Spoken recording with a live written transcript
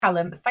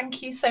Callum,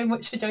 thank you so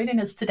much for joining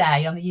us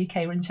today on the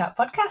UK Run Chat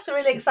podcast. We're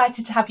really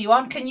excited to have you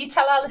on. Can you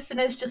tell our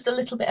listeners just a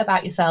little bit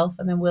about yourself,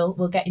 and then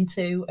we'll get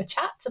into a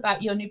chat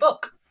about your new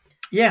book?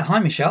 Yeah, hi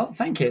Michelle.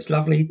 Thank you. It's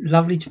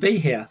lovely to be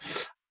here.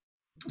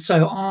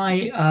 So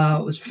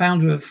I was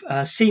founder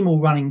of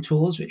Seymour Running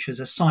Tours, which was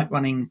a sight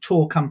running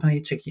tour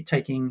company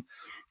taking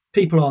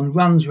people on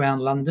runs around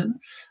London.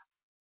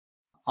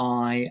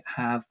 I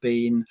have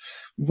been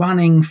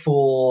running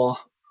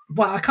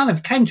I kind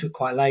of came to it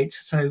quite late,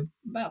 so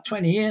about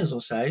 20 years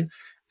or so.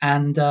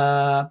 And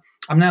I'm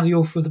now the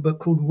author of the book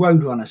called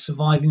Roadrunner,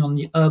 Surviving on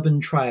the Urban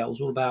Trails,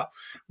 all about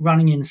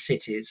running in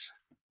cities.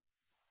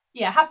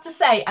 Yeah, I have to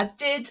say,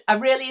 I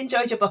really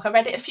enjoyed your book. I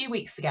read it a few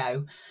weeks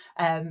ago.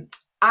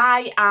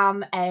 I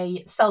am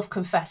a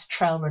self-confessed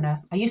trail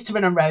runner. I used to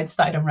run on roads,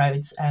 started on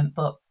roads,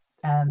 but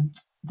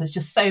there's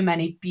just so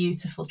many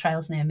beautiful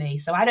trails near me.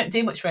 So I don't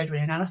do much road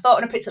running. And I thought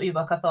when I picked up your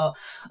book, I thought,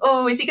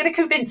 oh, is he going to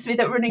convince me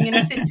that running in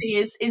a city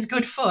is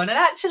good fun? And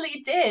actually he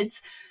did.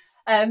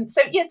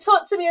 So yeah,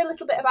 talk to me a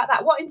little bit about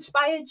that. What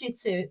inspired you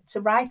to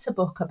write a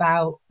book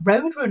about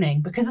road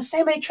running? Because there's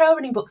so many trail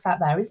running books out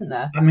there, isn't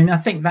there? I mean, I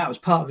think that was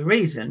part of the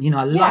reason.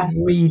 I love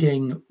Yeah,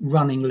 reading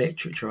running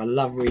literature. I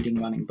love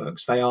reading running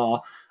books.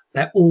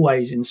 They're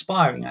always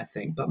inspiring, I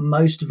think. But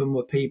most of them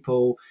were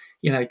people,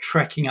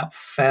 trekking up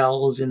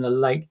fells in the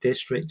Lake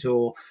District,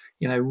 or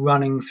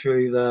running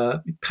through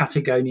the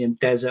Patagonian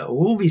desert, or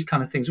all these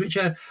kind of things, which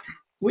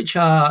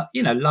are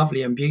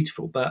lovely and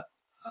beautiful. But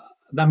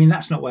I mean,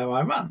 that's not where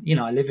I run.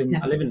 yeah, I live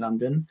in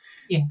London,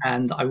 yeah.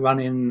 and I run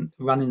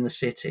in the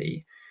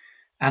city.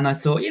 And I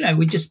thought,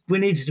 we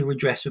needed to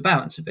redress the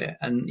balance a bit.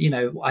 And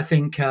I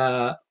think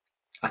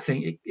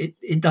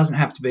it doesn't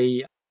have to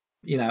be,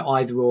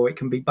 either or. It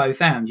can be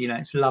both and.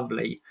 It's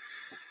lovely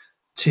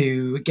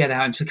to get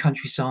out into the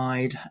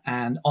countryside,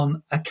 and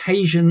on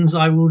occasions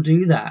I will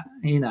do that.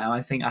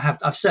 I think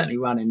I've certainly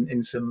run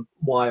in some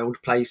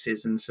wild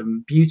places and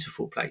some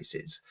beautiful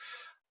places,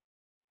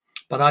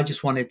 but I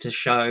just wanted to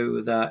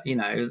show that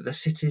the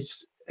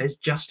city's is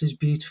just as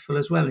beautiful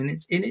as well in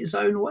its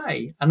own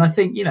way. And I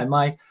think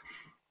the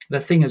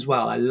thing as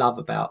well I love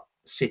about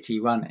city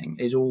running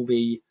is all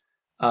the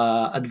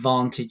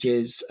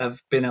advantages of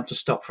being able to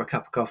stop for a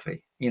cup of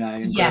coffee,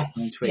 and grab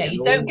something Yes, to yeah. eat, and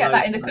You don't all get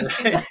that those in the kind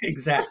countryside. of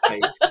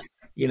exactly.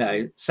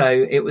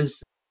 So it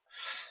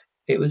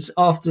was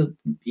after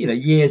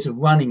years of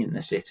running in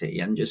the city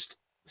and just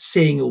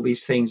seeing all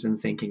these things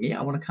and thinking, yeah,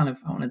 I want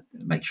to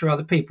make sure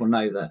other people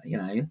know that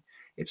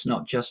it's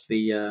not just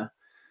the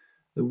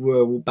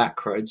rural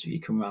back roads that you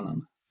can run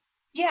on.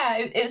 Yeah,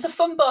 it was a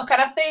fun book, and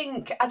I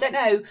think I don't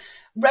know.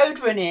 Road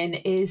running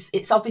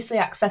it's obviously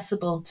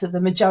accessible to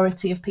the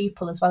majority of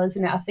people as well,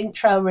 isn't it? I think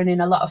trail running,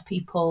 a lot of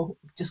people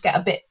just get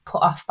a bit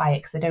put off by it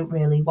because they don't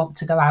really want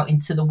to go out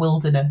into the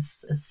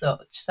wilderness as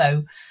such.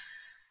 So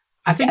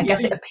I I think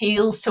guess it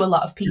appeals to a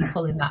lot of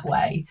people in that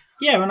way.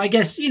 yeah, and I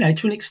guess to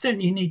an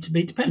extent you need to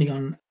be, depending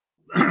on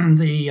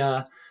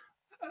the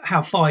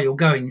how far you're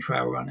going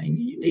trail running,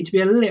 you need to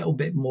be a little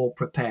bit more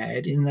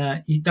prepared in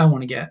that you don't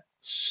want to get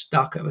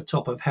stuck at the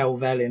top of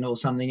Helvellyn or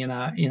something in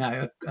a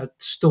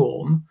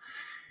storm.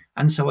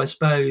 And so I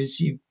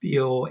suppose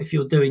you're if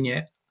you're doing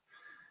it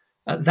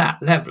at that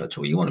level at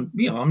all, you want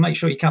to make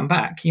sure you come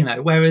back.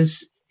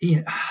 Whereas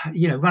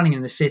running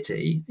in the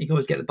city, you can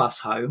always get the bus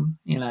home.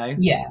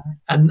 Yeah,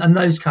 And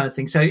those kind of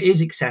things. So it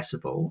is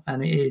accessible,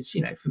 and it is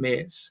for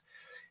me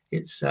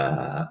it's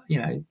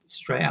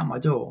straight out my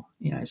door.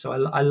 So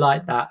I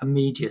like that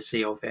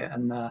immediacy of it,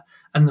 and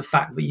the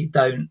fact that you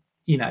don't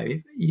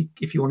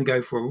if you want to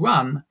go for a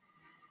run,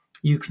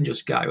 you can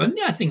just go. And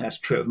yeah, I think that's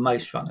true of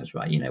most runners,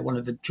 right? One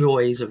of the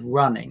joys of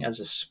running as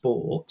a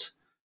sport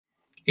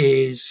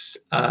is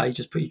you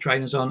just put your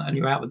trainers on and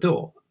you're out the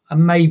door.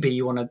 And maybe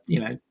you want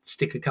to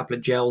stick a couple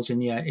of gels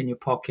in your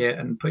pocket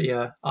and put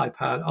your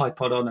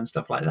iPod on and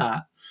stuff like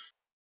that.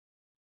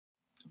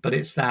 But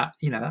it's that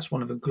that's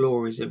one of the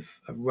glories of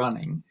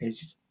running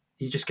is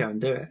you just go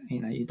and do it.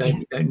 You don't yeah,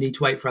 you don't need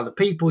to wait for other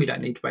people. You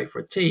don't need to wait for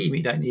a team.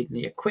 You don't need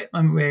any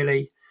equipment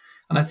really.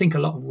 And I think a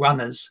lot of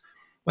runners,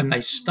 when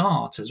they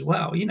start as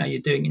well, you're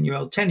doing in your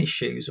old tennis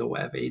shoes or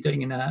whatever. You're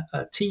doing in a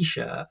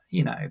t-shirt.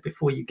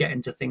 Before you get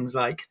into things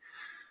like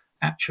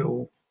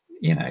actual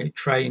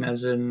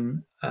trainers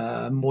and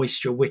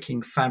moisture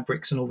wicking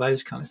fabrics and all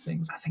those kind of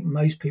things. I think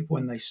most people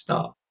when they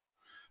start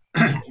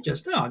yeah.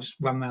 I'll just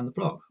run around the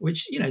block,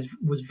 which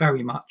was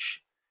very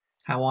much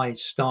how I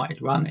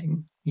started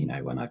running.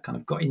 When I kind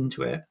of got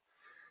into it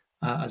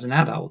as an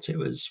adult, it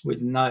was with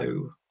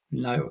no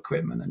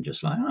equipment and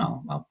just like,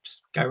 oh, I'll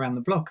just go around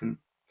the block and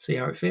see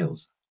how it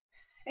feels.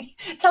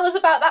 Tell us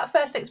about that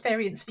first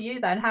experience for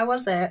you then. How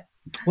was it?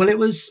 Well, it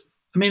was.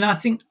 I mean, I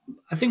think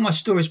my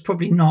story is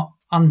probably not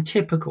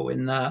untypical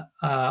in that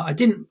I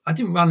didn't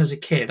run as a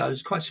kid. I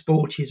was quite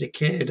sporty as a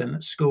kid, and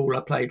at school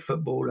I played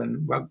football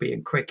and rugby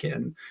and cricket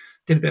and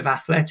did a bit of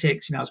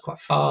athletics. I was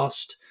quite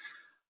fast.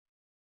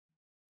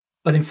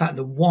 But in fact,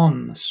 the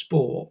one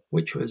sport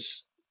which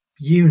was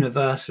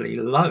universally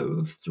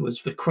loathed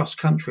was the cross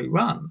country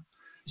run.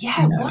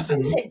 Yeah,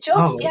 wasn't And it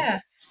just? oh, Yeah,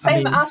 I same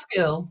at mean, our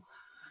school.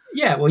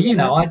 Yeah, well, You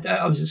know,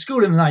 I was at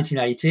school in the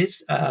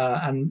 1980s,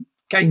 and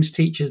games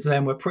teachers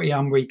then were pretty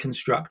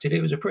unreconstructed.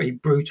 It was a pretty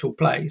brutal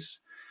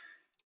place,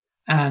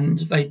 and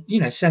they,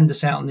 send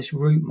us out on this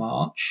route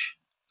march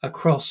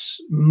across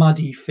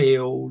muddy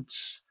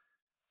fields.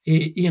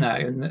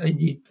 And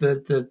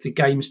the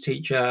games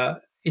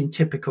teacher, in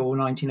typical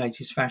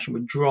 1980s fashion,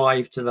 would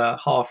drive to the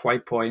halfway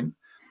point,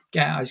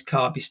 get out his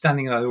car, be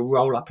standing there,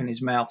 roll up in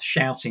his mouth,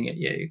 shouting at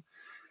you.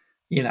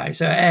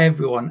 So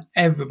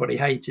everybody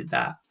hated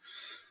that.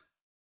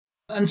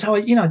 And so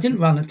I didn't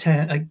run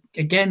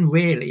again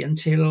really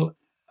until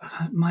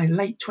my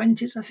late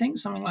 20s, I think,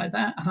 something like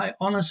that. And I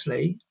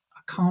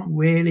can't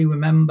really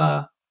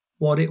remember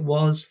what it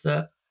was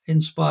that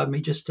inspired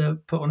me just to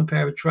put on a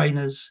pair of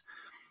trainers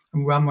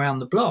and run around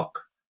the block.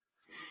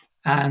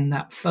 And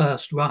that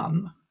first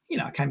run,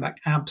 I came back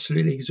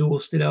absolutely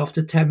exhausted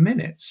after 10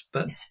 minutes.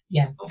 But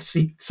yeah.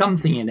 obviously,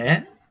 something in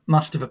it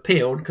must have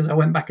appealed, because I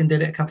went back and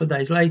did it a couple of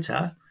days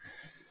later.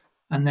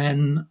 And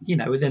then,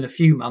 within a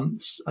few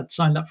months, I'd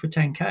signed up for a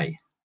 10K,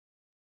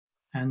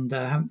 and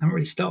haven't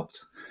really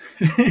stopped.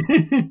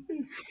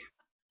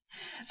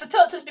 So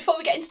talk to us before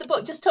we get into the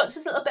book. Just talk to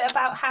us a little bit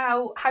about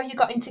how you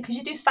got into, because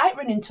you do sight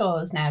running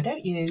tours now,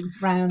 don't you?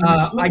 Around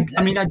I mean,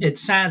 London. I did.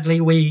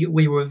 Sadly, we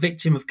were a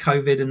victim of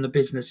COVID, and the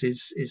business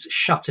is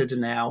shuttered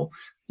now.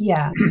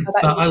 Yeah. Oh,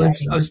 that is But a I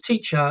shame. was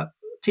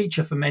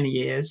teacher for many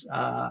years,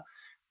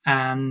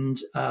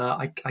 and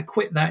I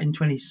quit that in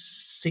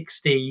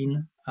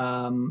 2016.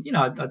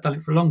 I'd done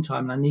it for a long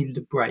time, and I needed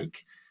a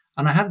break.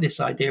 And I had this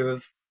idea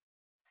of,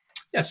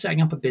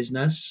 setting up a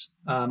business.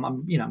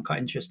 I'm quite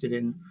interested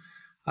in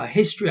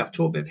history. I've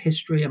taught a bit of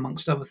history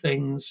amongst other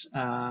things,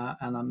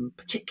 and I'm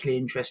particularly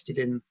interested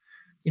in,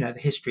 the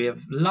history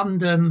of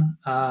London.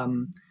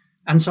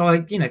 And so I,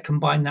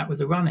 combined that with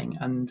the running,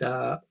 and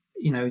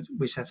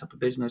we set up a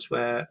business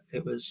where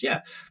it was,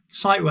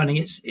 sight running.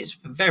 It's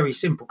a very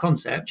simple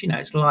concept.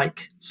 It's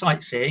like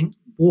sightseeing,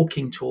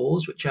 walking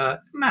tours, which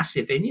are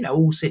massive in,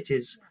 all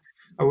cities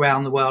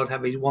around the world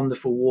have these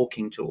wonderful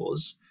walking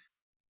tours.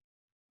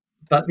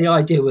 But the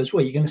idea was,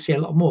 well, you're going to see a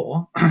lot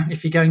more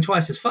if you're going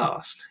twice as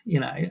fast,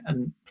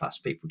 and plus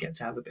people get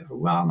to have a bit of a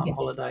run on Yeah.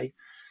 holiday.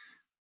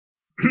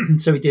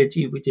 So we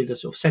did a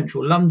sort of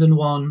central London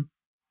one.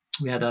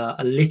 We had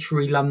a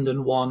literary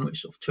London one,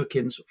 which sort of took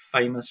in sort of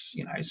famous,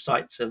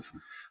 sites of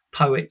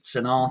poets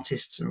and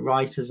artists and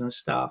writers and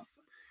stuff.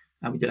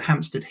 And we did a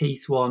Hampstead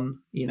Heath one,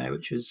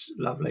 which was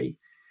lovely.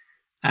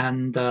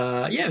 And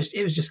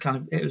it was just kind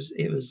of it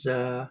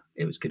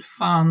was good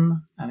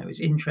fun, and it was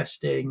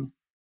interesting.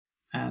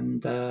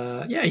 And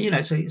so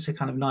it's a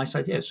kind of nice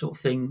idea, sort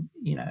of thing,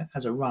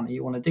 as a runner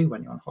you want to do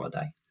when you're on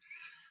holiday.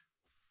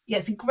 Yeah,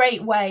 it's a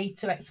great way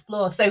to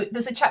explore. So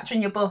there's a chapter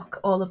in your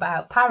book all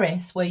about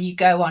Paris where you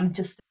go on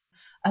just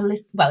a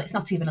little, well, it's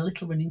not even a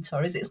little running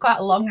tour, is it? It's quite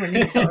a long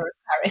running tour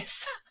of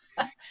Paris.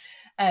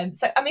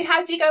 So, I mean,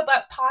 how do you go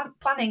about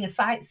planning a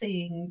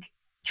sightseeing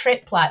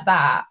trip like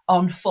that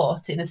on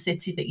foot in a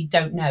city that you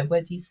don't know?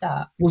 Where do you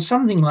start? Well,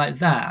 something like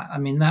that. I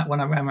mean, that when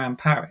I ran around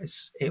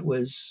Paris, it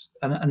was,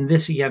 and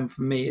this again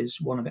for me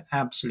is one of the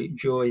absolute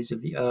joys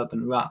of the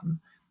urban run.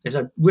 Is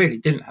I really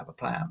didn't have a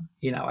plan.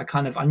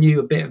 I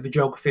knew a bit of the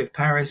geography of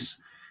Paris.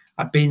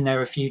 I've been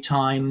there a few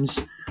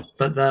times,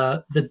 but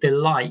the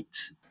delight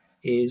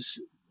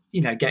is,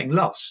 getting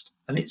lost,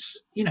 and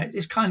it's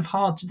kind of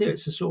hard to do.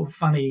 It's a sort of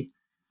funny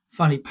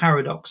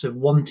paradox of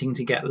wanting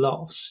to get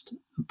lost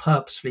and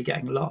purposefully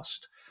getting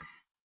lost,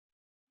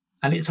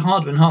 and it's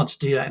harder and harder to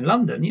do that in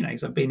London,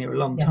 because I've been here a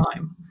long Yeah,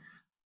 time.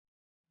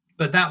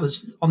 But that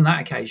was on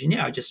that occasion.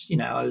 Yeah,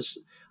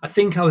 I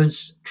think I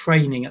was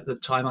training at the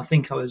time. I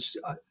can't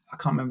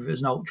remember if it was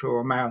an ultra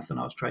or a marathon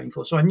I was training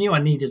for. So I knew I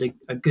needed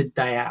a good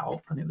day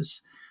out, and I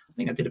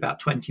think I did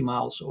about 20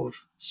 miles sort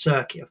of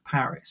circuit of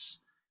Paris.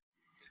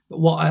 But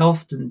what I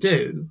often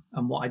do,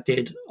 and what I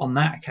did on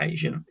that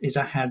occasion, is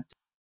I had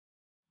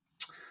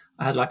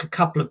like a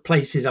couple of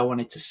places I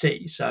wanted to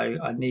see. So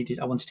I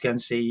wanted to go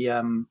and see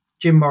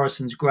Jim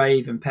Morrison's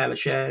grave in Père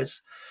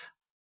Lachaise,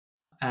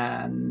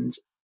 and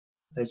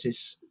there's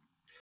this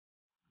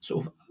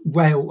sort of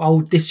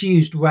old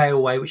disused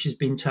railway which has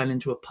been turned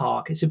into a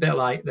park. It's a bit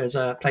like there's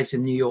a place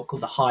in New York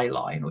called the High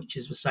Line, which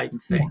is the same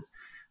yeah, thing,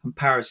 and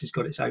Paris has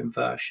got its own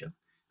version.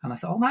 And I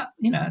thought, oh,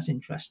 that's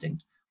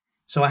interesting.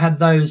 So I had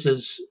those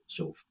as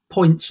sort of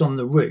points on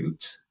the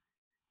route,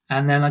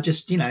 and then I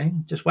just went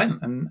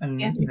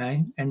yeah,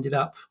 and ended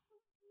up.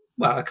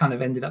 Well, I kind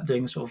of ended up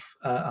doing sort of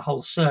a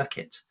whole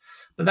circuit.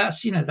 But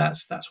that's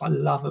what I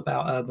love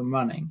about urban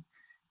running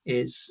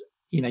is,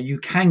 you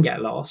can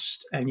get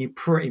lost, and you're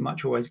pretty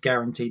much always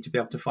guaranteed to be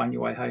able to find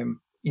your way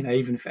home,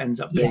 even if it ends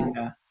up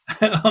yeah,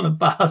 being on a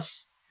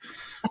bus.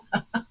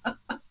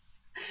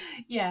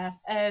 yeah.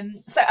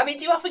 So, I mean,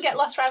 do you often get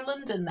lost around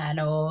London then,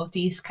 or do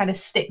you kind of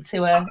stick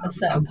to a I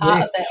certain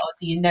part of it, wish or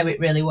do you know it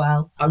really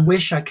well? I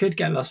wish I could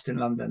get lost in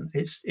London.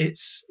 It's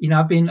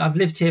I've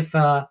lived here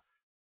for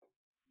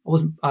I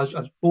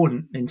was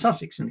born in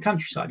Sussex in the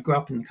countryside, grew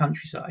up in the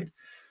countryside.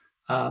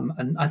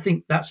 And I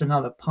think that's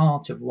another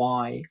part of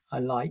why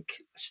I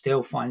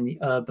still find the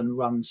urban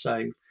run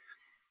so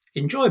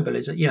enjoyable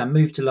is that, you know,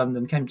 moved to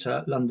London, came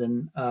to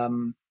London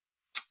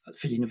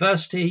for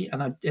university,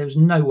 and there was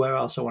nowhere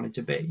else I wanted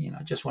to be. You know,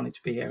 I just wanted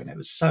to be here, and it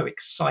was so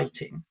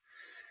exciting.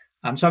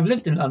 So I've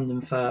lived in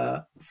London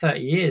for 30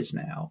 years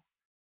now,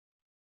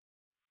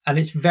 and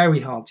it's very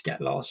hard to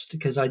get lost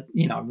because I've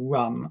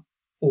run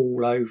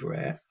all over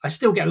it. I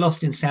still get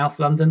lost in South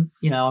London.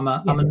 You know,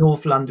 Yeah. I'm a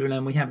North Londoner,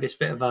 and we have this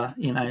bit of a,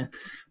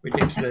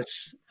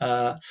 ridiculous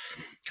kind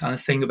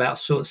of thing about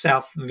sort of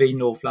South v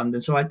North London.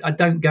 So I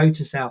don't go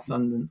to South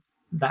London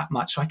that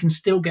much, so I can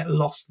still get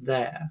lost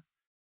there.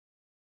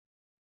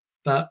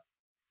 But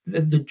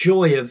the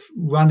joy of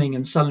running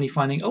and suddenly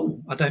finding,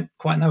 oh, I don't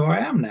quite know where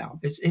I am now.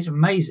 It's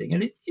amazing,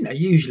 and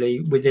usually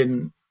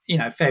within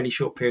a fairly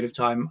short period of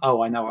time,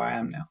 oh, I know where I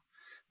am now.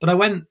 But I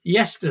went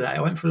yesterday.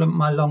 I went for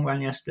my long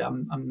run yesterday.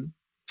 I'm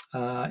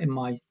in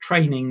my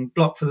training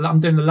block I'm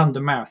doing the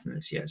London Marathon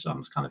this year, so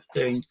I'm kind of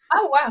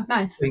Oh wow,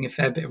 nice. doing a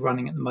fair bit of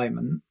running at the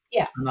moment.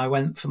 Yeah. And I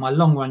went for my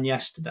long run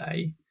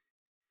yesterday,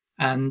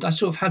 and I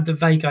sort of had the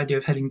vague idea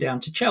of heading down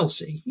to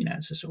Chelsea. You know,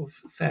 it's a sort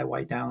of fair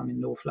way down. I'm in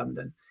North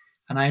London,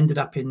 and I ended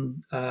up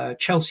in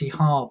Chelsea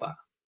Harbour.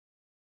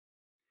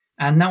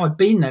 And now I've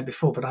been there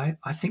before, but I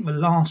think the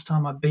last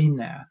time I've been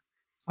there,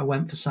 I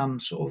went for some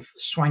sort of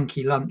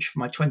swanky lunch for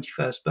my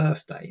 21st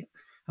birthday.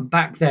 And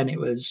back then it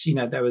was,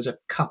 there was a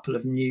couple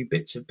of new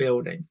bits of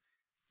building,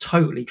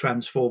 totally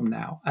transformed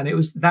now. And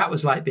that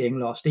was like being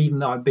lost. Even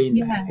though I'd been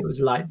there, Yeah. it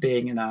was like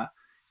being I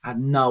had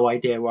no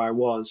idea where I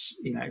was,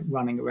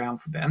 running around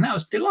for a bit. And that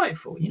was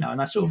delightful,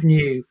 and I sort of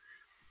knew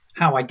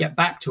how I'd get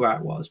back to where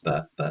it was,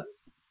 but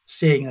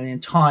seeing an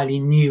entirely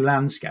new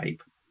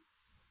landscape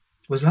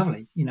was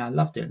lovely. I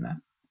loved doing that.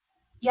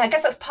 Yeah, I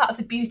guess that's part of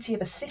the beauty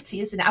of a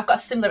city, isn't it? I've got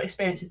a similar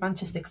experience with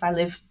Manchester because I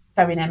live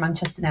very near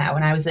Manchester now.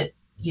 When I was at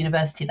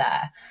university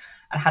there,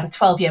 I had a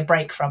 12-year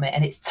break from it,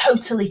 and it's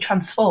totally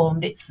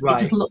transformed. It just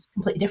Right. looks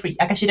completely different.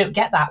 I guess you don't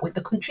get that with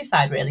the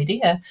countryside, really, do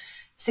you?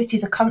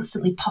 Cities are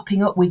constantly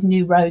popping up with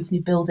new roads,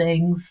 new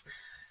buildings.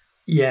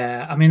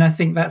 Yeah, I mean, I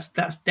think that's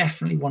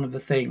definitely one of the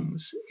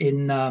things.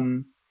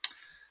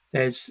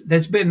 There's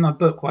a bit in my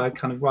book where I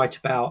kind of write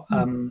about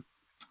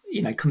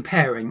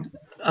comparing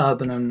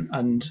urban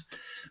and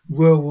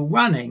rural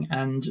running,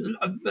 and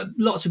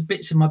lots of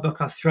bits in my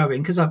book I throw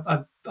in because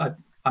I'm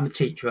a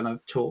teacher and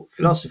I've taught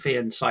philosophy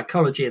and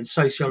psychology and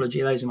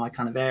sociology. Those are my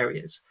kind of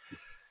areas.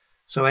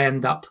 So I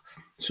end up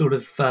sort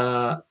of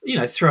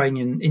throwing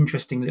in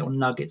interesting little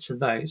nuggets of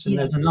those. And Yeah,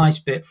 there's a nice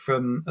bit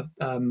from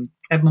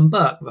Edmund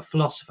Burke, the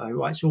philosopher,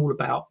 who writes all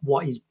about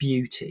what is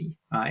beauty.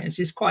 Right, it's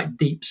this quite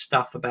deep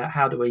stuff about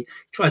how do we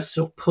try to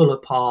sort of pull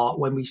apart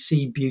when we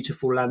see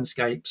beautiful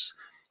landscapes.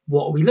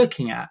 What are we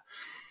looking at?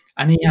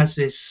 And he has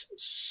this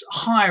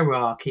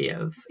hierarchy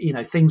of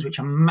things which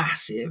are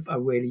massive are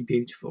really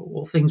beautiful,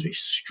 or things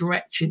which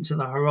stretch into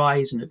the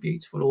horizon are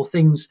beautiful, or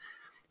things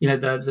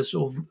the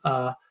sort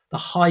of the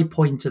high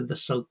point of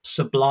the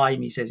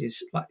sublime, he says,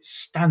 is like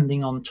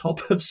standing on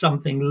top of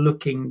something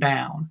looking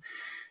down.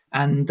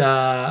 And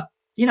I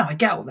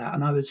get all that,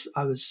 and I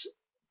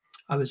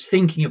was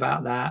thinking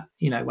about that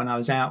when I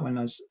was out, when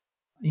I was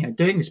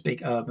doing this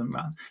big urban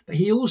run. But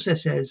he also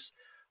says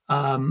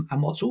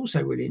and what's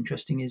also really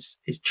interesting is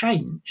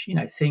change,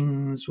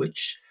 things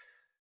which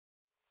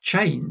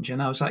change.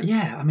 And I was like,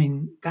 yeah, I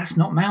mean, that's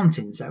not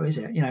mountains though, is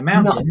it? not at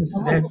Mountains,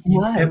 all. they're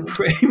No.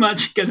 pretty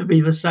much going to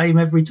be the same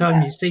every time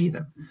Yeah. you see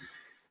them.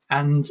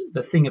 And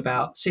the thing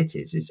about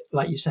cities is,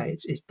 like you say,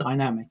 it's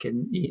dynamic,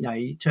 and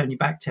you turn your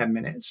back 10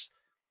 minutes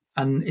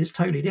and it's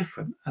totally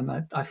different.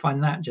 And I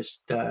find that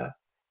just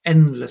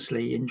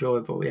endlessly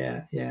enjoyable.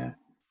 Yeah, yeah.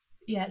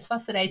 Yeah, it's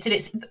fascinating.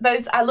 It's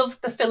those. I love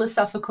the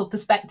philosophical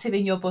perspective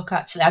in your book.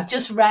 Actually, I've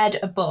just read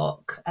a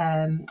book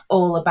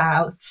all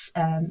about.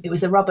 It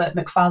was a Robert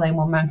Macfarlane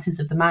one, Mountains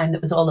of the Mind,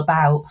 that was all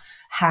about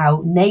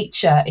how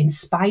nature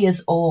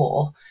inspires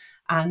awe,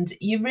 and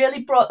you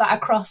really brought that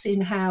across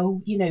in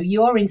how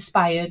you're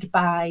inspired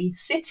by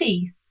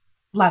city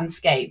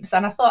landscapes.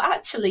 And I thought,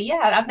 actually,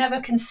 yeah, I've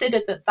never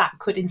considered that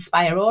could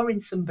inspire awe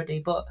in somebody,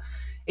 but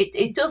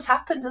it does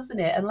happen, doesn't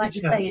it? And like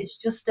you It's say, it's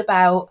just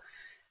about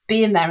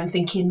being there and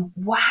thinking,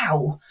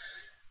 wow,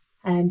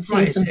 seeing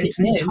right. something It's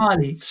an new.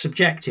 entirely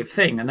subjective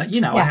thing, and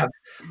Yeah,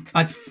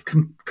 I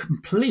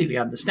completely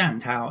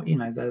understand how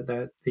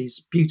these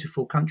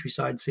beautiful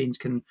countryside scenes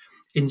can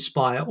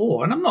inspire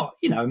awe, and I'm not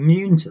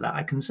immune to that.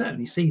 I can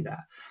certainly see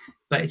that,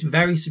 but it's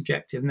very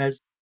subjective. And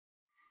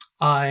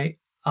I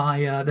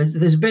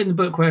there's a bit in the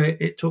book where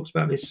it talks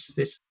about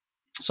this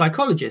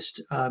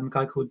psychologist,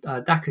 guy called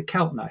Dacher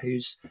Keltner,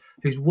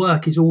 whose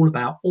work is all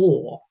about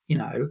awe.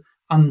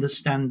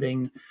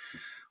 Understanding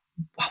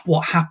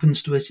what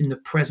happens to us in the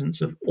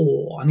presence of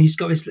awe. And he's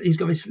got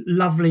this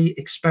lovely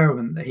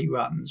experiment that he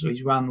runs, or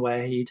he's run,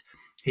 where he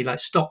like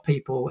stop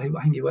people.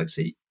 I think he works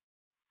at,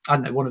 I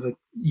don't know, one of the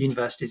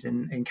universities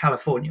in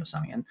California or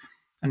something,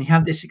 and he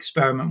had this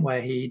experiment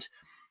where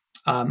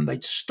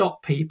they'd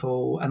stop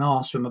people and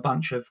ask them a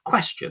bunch of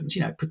questions,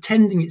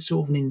 pretending it's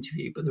sort of an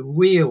interview. But the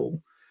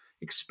real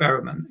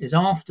experiment is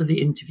after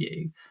the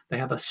interview, they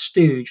have a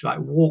stooge like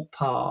walk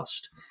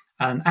past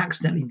and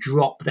accidentally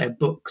drop their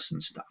books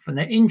and stuff. And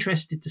they're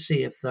interested to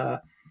see if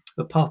the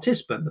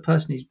participant, the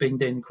person who's been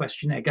doing the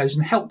questionnaire, goes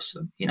and helps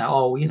them.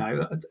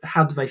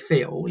 How do they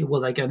feel?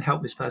 Will they go and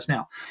help this person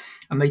out?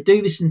 And they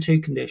do this in two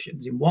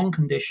conditions. In one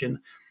condition,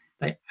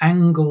 they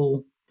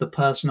angle the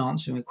person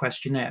answering the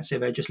questionnaire, so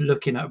they're just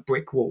looking at a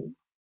brick wall.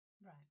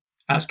 Right.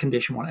 That's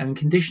condition one. And in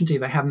condition two,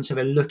 they have them so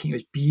they're looking at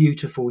this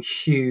beautiful,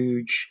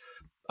 huge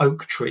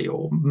oak tree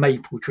or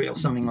maple tree or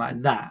something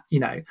like that,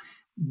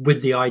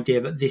 with the idea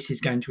that this is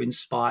going to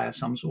inspire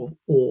some sort of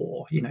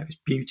awe, this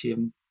beauty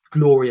and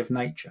glory of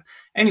nature.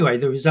 Anyway,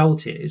 the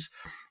result is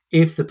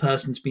if the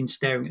person's been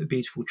staring at the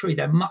beautiful tree,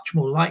 they're much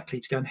more likely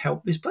to go and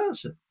help this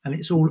person. And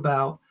it's all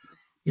about,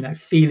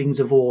 feelings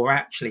of awe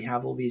actually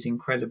have all these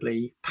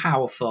incredibly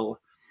powerful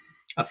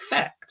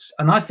effects.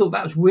 And I thought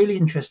that was really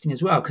interesting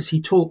as well, because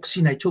he talks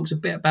a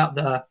bit about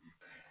the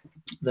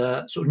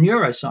sort of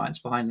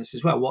neuroscience behind this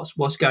as well.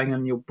 What's going on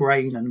in your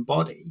brain and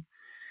body,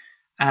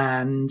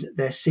 and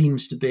there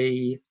seems to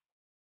be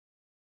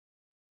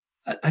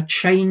a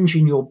change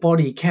in your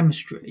body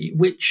chemistry,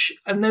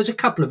 and there's a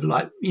couple of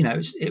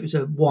it was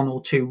a one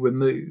or two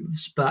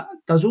removes, but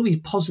does all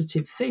these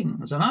positive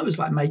things. And I was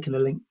like making a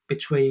link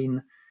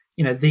between,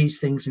 these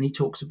things, and he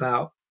talks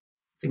about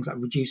things like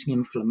reducing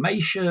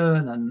inflammation,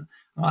 and I'm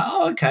like,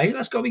 oh, okay,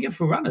 that's got to be good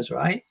for runners,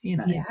 right?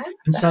 Yeah,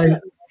 And so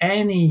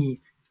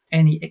definitely.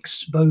 any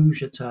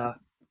exposure to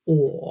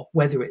awe,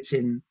 whether it's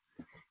in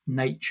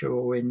nature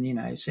or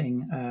in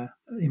seeing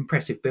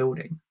impressive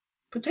building,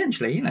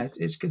 potentially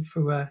it's good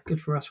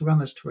for us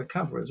runners to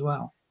recover as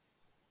well.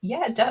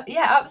 Yeah,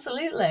 yeah,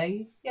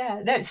 absolutely.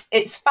 Yeah, no,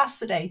 it's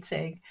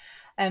fascinating.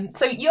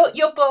 So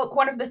your book,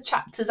 one of the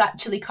chapters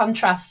actually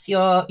contrasts.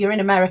 You're in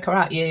America,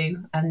 aren't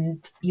you?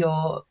 And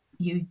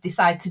you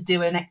decide to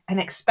do an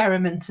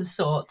experiment of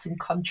sorts and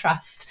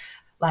contrast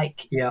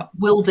like Yeah,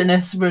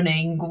 wilderness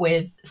running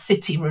with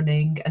city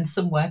running and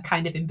somewhere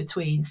kind of in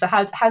between. So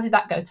how did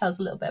that go? Tell us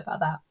a little bit about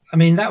that. I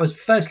mean, that was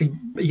firstly,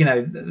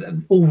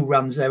 all the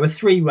runs. There were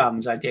three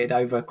runs I did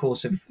over a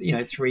course of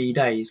 3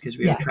 days because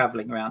we were Yeah.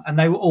 traveling around, and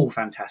they were all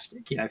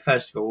fantastic.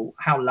 First of all,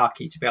 how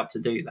lucky to be able to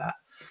do that.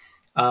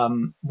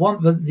 One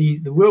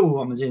the rural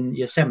one was in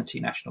Yosemite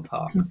National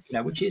Park,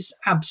 which is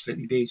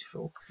absolutely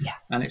beautiful, Yeah.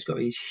 and it's got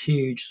these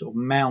huge sort of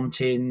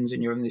mountains,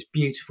 and you're in this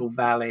beautiful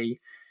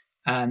valley,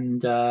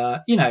 and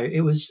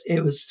it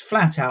was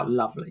flat out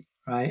lovely,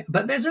 right?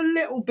 But there's a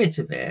little bit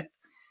of it,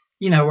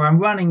 where I'm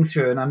running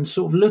through and I'm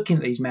sort of looking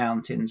at these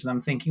mountains and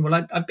I'm thinking,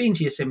 well, I've been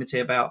to Yosemite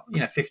about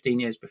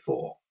 15 years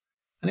before,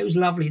 and it was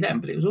lovely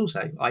then, but it was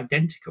also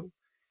identical.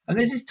 And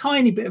there's this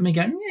tiny bit of me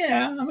going,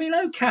 yeah, I mean,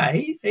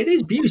 okay, it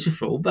is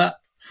beautiful, but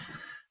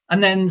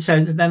and then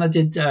I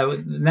did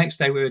the next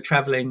day we were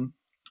traveling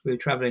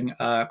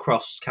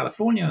across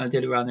California, and I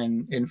did a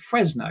run in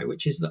Fresno,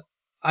 which is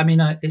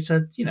it's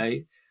a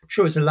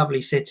sure it's a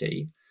lovely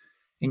city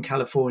in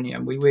California,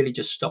 and we really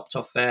just stopped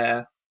off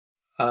there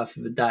for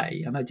the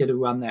day, and I did a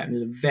run there, and it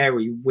was a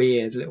very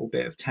weird little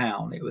bit of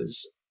town. It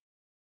was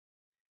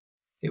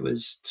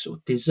sort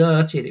of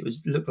deserted.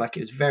 Looked like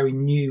it was very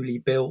newly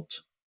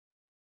built.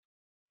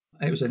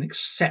 It was an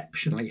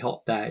exceptionally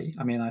hot day.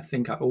 I mean, I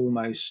think I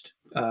almost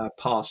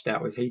passed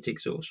out with heat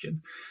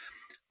exhaustion.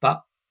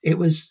 But it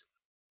was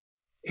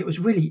it was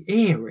really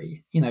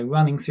eerie,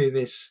 running through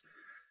this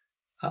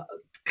uh,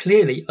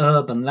 clearly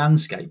urban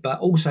landscape, but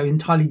also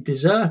entirely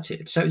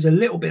deserted. So it was a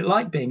little bit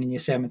like being in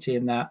Yosemite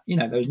in that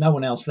there was no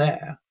one else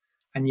there,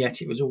 and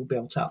yet it was all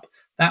built up.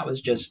 That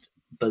was just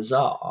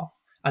bizarre.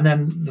 And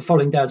then the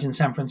following day I was in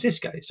San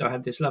Francisco, so I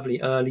had this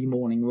lovely early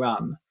morning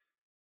run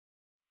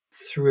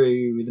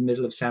through the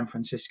middle of San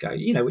Francisco,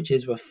 which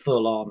is a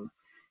full on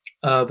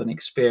urban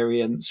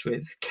experience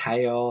with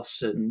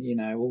chaos and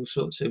all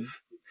sorts of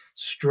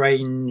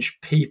strange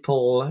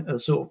people, the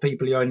sort of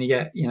people you only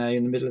get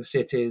in the middle of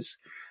cities,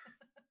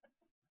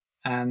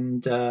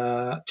 and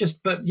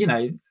but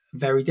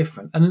very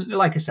different. And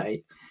like I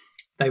say,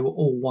 they were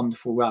all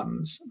wonderful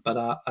runs, but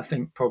I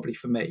think probably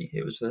for me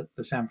it was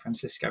the San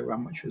Francisco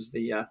run which was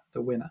the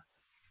winner.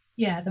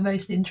 Yeah, the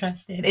most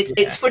interesting. It's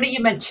Yeah, funny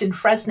you mentioned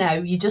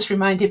Fresno. You just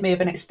reminded me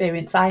of an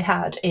experience I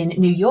had in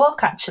New York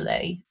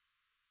actually.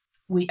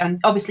 And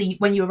obviously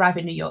when you arrive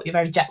in New York, you're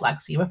very jet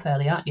lagged, so you're up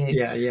early, aren't you?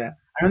 yeah, yeah,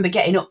 I remember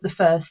getting up the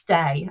first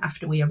day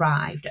after we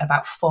arrived at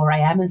about 4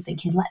 a.m. and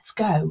thinking, let's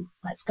go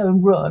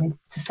and run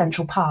to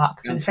Central Park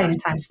because we were staying in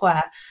fantastic. Times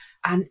Square.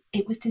 And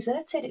it was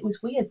deserted. It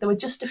was weird. There were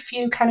just a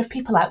few kind of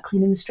people out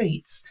cleaning the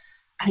streets.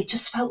 And it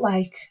just felt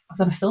like I was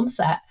on a film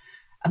set.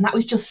 And that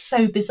was just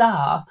so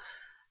bizarre.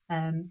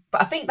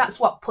 But I think that's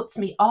what puts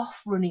me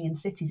off running in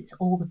cities. It's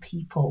all the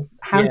people.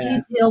 How do you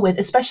Yeah, deal with,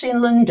 especially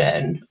in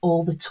London,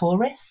 all the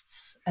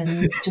tourists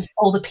and just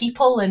all the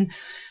people? And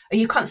are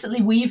you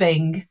constantly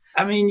weaving?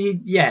 I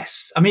mean,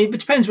 yes. I mean, it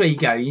depends where you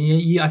go.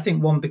 I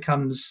think one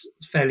becomes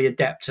fairly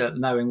adept at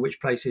knowing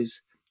which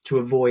places to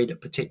avoid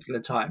at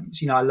particular times.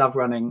 I love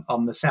running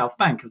on the south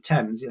bank of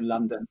Thames in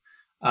London.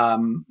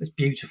 It's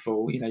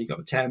beautiful. You got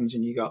the Thames,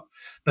 and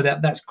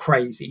but that's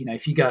crazy.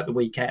 If you go at the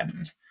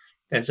weekend,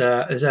 there's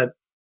a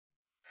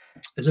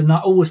there's a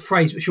always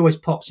phrase which always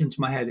pops into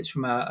my head. It's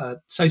from a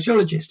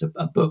sociologist,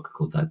 a book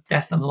called The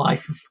Death and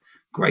Life of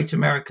Great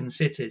American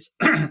Cities.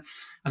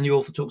 And the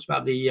author talks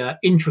about the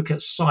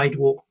intricate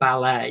sidewalk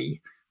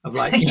ballet of,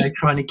 like,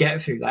 trying to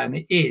get through that. And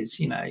it is,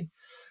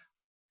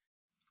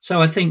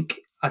 so I think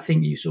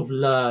you sort of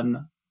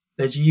learn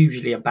there's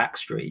usually a back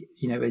street,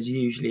 there's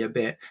usually a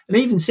bit. And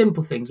even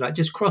simple things like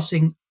just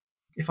crossing,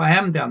 if I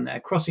am down there,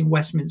 crossing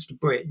Westminster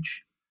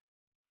Bridge,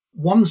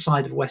 one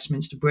side of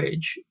Westminster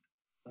Bridge,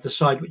 the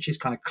side which is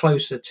kind of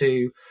closer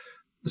to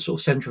the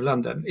sort of central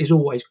London, is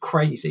always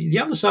crazy. The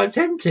other side's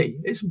empty.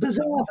 It's a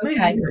bizarre thing,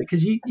 Okay.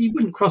 because you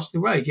wouldn't cross the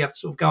road. You have to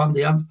sort of go under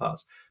the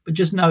underpass. But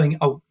just knowing,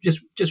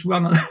 just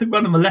run on,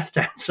 run on the left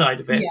hand side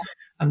of it, Yeah.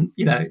 and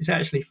it's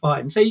actually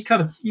fine. So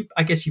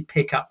I guess you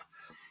pick up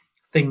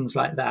things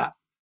like that.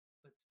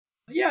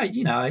 Yeah,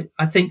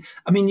 I think.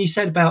 I mean, you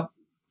said about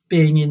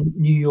being in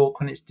New York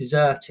when it's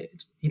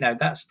deserted.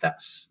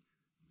 That's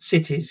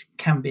cities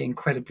can be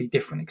incredibly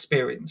different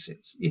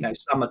experiences.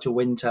 Summer to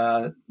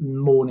winter,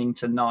 morning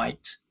to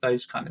night,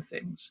 those kind of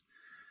things.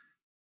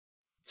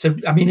 So,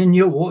 I mean, in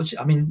New York,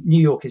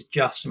 New York is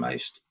just the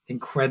most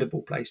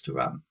incredible place to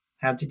run.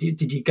 How did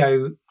you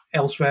go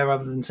elsewhere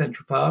other than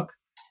Central Park?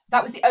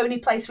 That was the only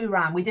place we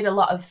ran. We did a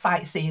lot of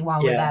sightseeing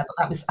while we were Yeah, there,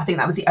 but I think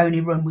that was the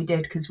only run we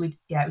did because it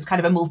was kind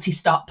of a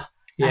multi-stop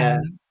yeah,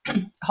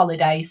 um,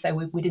 holiday, so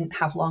we didn't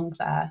have long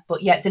there.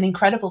 But yeah, it's an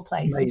incredible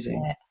place, isn't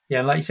amazing. it?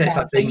 Yeah, like you say, it's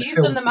Yeah. like So being in a you've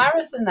done film the set.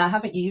 marathon there,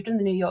 haven't you? You've done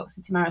the New York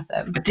City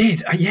Marathon. I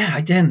did. Yeah,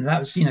 I did. That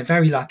was,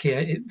 very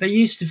lucky. They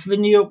used to, for the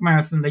New York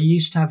Marathon, they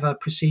used to have a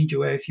procedure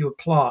where if you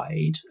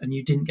applied and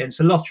you didn't get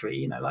into the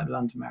lottery, like the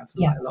London Marathon,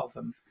 Yeah. like a lot of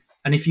them,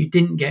 and if you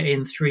didn't get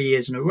in 3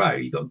 years in a row,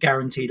 you got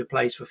guaranteed a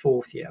place for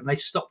fourth year. And they've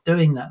stopped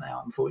doing that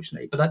now,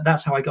 unfortunately. But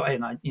that's how I got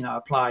in. I,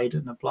 applied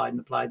and applied and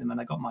applied, and then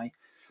I got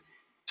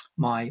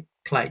my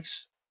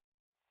place.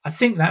 I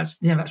think that's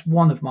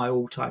one of my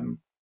all time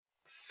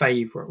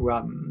favorite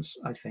runs.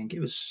 I think it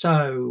was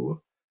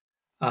so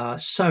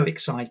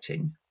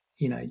exciting.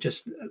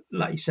 Just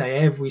like you say,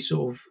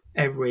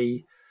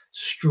 every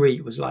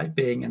street was like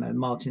being in a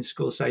Martin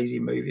Scorsese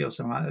movie or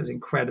something like that. It was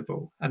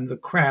incredible, and the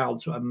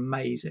crowds were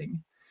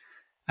amazing.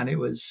 And it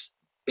was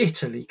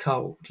bitterly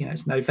cold.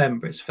 It's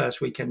November; it's first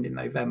weekend in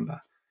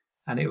November,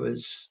 and it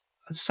was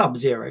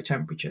sub-zero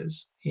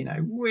temperatures.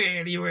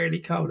 Really, really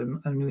cold,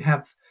 and we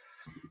have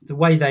the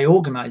way they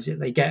organise it.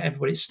 They get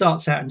everybody. It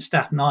starts out in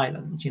Staten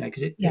Island,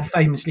 because it Yeah.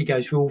 famously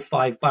goes through all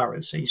five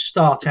boroughs. So you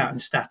start out in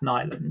Staten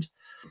Island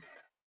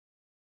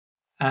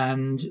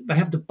and they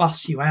have to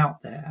bus you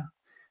out there,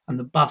 and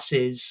the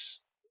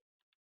buses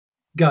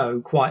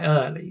go quite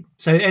early.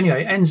 So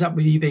anyway, it ends up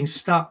with you being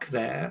stuck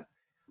there.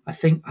 I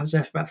think I was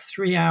there for about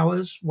 3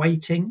 hours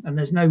waiting, and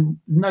there's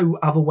no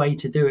other way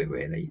to do it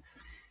really.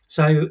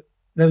 So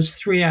there was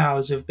 3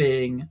 hours of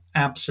being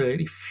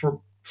absolutely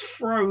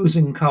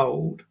frozen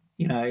cold.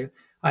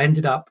 I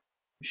ended up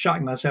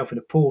shutting myself in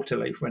a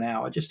portaloo for an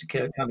hour just to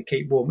kind of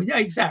keep warm. Yeah,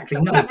 exactly.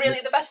 Was No, that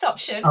really the best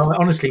option? oh, it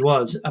honestly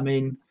was. I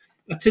mean,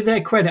 to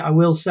their credit, I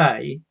will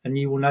say, and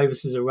you will know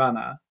this as a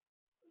runner,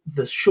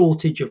 the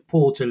shortage of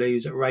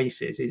portaloos at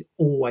races is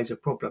always a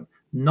problem.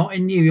 Not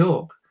in New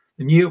York.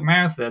 The New York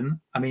Marathon,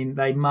 I mean,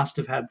 they must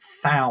have had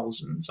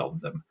thousands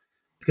of them,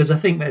 because I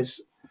think there's,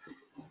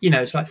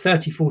 it's like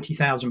 30,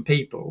 40,000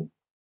 people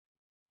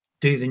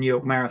do the New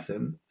York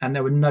Marathon, and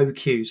there were no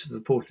queues for the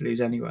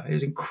portaloos anywhere. It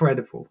was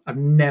incredible. I've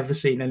never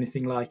seen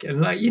anything like it.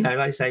 And like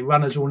I say,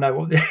 runners will know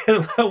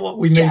what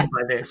we mean Yeah.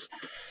 by this.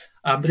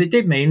 But it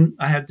did mean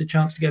I had the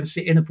chance to go and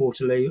sit in a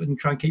portaloo and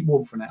try and keep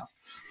warm for an hour.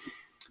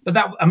 But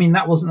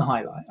that wasn't the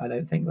highlight. I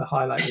don't think the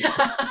highlight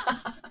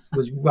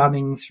was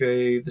running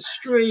through the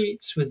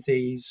streets with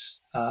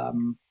these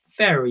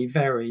very,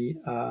 very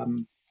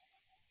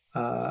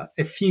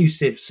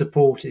effusive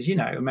supporters.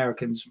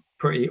 Americans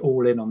pretty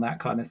all in on that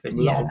kind of thing.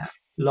 A lot of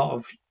Yeah. lot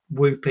of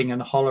whooping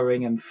and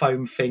hollering and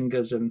foam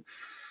fingers and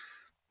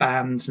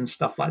bands and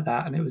stuff like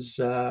that. And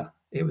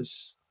it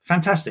was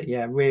fantastic.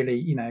 Yeah,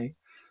 really.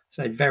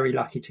 So very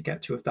lucky to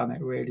get to have done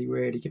it. Really,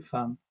 really good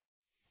fun.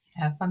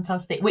 Yeah.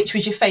 Fantastic. Which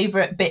was your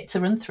favourite bit to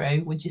run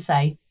through? Would you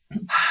say?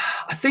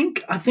 I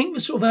think the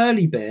sort of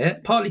early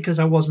bit, partly because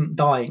I wasn't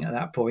dying at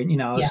that point.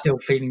 I was Yeah. still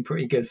feeling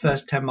pretty good.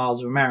 First 10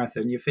 miles of a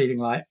marathon, you're feeling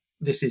like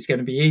this is going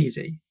to be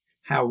easy.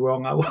 How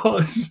wrong I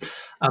was,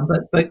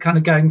 but kind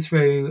of going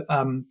through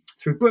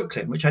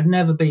Brooklyn, which I'd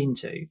never been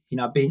to.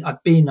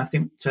 I've been I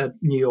think to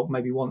New York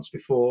maybe once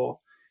before,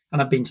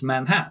 and I've been to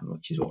Manhattan,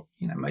 which is what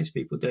most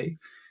people do.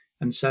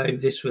 And so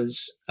this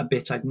was a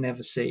bit I'd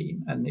never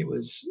seen, and it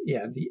was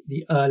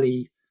the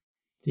early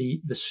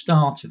the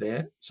start of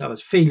it. So I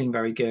was feeling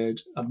very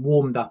good. I'd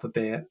warmed up a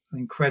bit.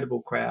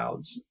 Incredible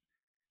crowds,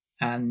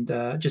 and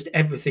just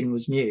everything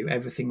was new.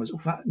 Everything was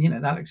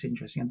that looks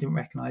interesting. I didn't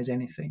recognise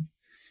anything.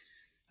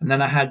 And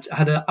then I had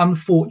an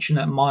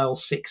unfortunate mile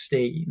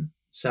 16.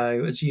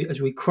 So as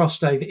we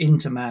crossed over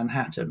into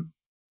Manhattan,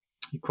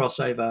 you cross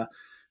over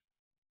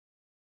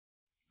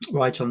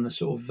right on the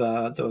sort of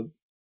the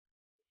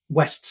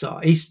west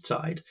side, east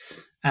side,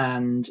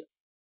 and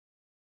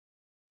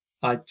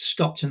I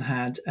stopped and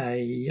had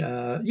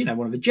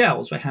one of the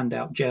gels. They hand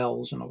out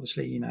gels, and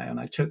obviously, and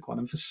I took one.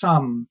 And for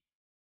some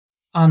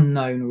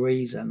unknown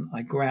reason,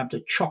 I grabbed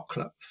a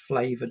chocolate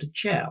flavored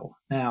gel.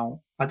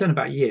 Now, I don't know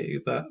about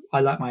you, but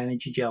I like my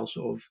energy gel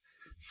sort of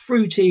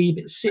fruity, a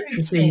bit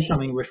citrusy, Fruity.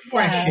 something Yeah.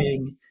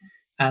 refreshing.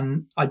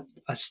 And I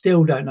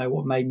still don't know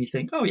what made me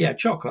think, oh yeah,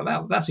 chocolate,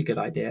 that's a good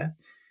idea.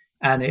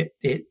 And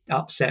it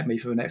upset me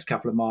for the next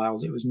couple of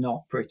miles. It was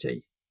not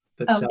pretty,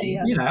 but Oh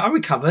dear. I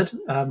recovered.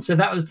 So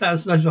that was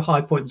those were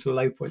high points and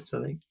low points,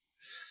 I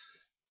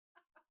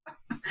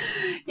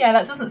Yeah,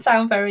 that doesn't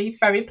sound very,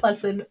 very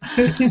pleasant.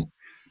 think.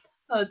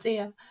 Oh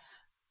dear.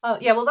 Oh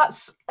yeah, well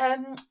that's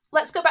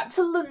let's go back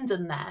to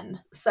London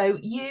then. So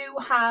you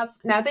have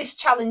now this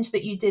challenge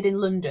that you did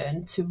in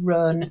London to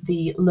run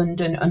the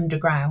London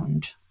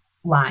Underground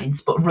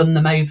lines, but run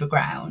them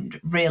overground.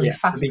 Really Yes,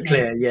 to be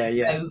clear, fascinating. yeah,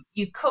 yeah. So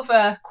you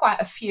cover quite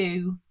a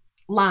few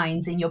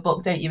lines in your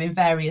book, don't you, in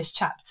various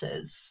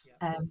chapters?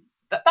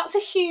 But that's a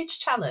huge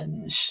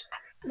challenge.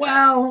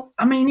 Well,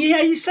 I mean,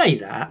 yeah, you say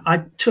that.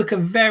 I took a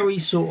very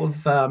sort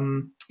of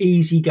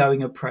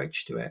easygoing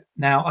approach to it.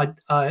 Now,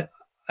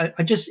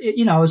 I just,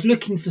 I was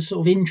looking for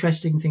sort of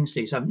interesting things to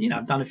do. So,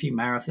 I've done a few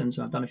marathons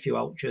and I've done a few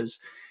ultras,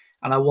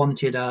 and I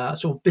wanted a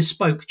sort of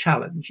bespoke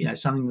challenge.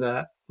 Something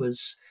that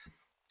was.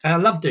 I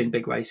love doing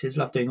big races,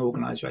 love doing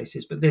organised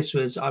races, but this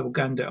was I will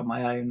go and do it on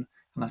my own.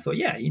 And I thought,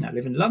 yeah,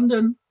 live in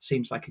London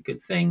seems like a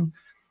good thing.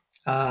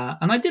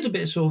 And I did a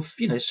bit of sort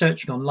of,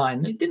 searching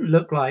online. It didn't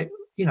look like,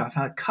 I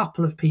found a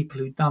couple of people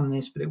who'd done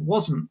this, but it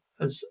wasn't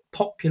as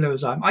popular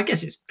as I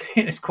guess it's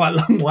it's quite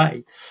a long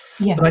way.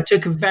 But Yeah. I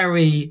took a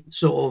very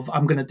sort of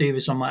I'm going to do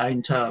this on my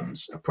own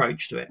terms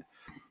approach to it.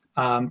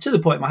 To the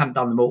point where I haven't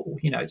done them all.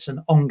 It's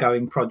an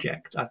ongoing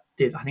project. I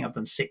think I've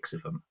done 6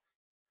 of them.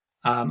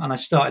 And I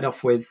started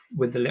off with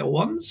the little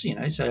ones,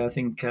 So I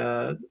think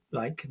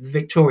like the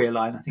Victoria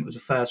line, I think was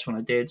the first one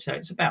I did. So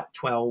it's about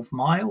 12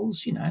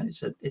 miles.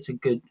 It's a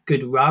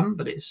good run,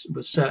 but it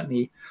was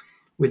certainly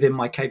within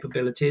my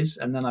capabilities.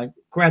 And then I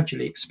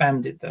gradually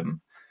expanded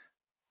them.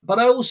 But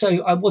I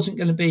wasn't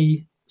going to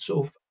be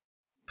sort of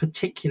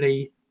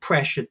particularly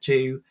pressured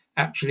to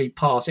actually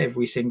pass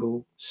every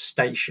single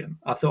station.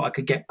 I thought I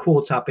could get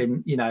caught up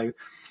in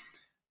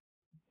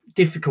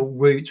difficult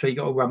routes where you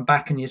got to run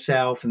back on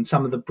yourself, and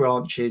some of the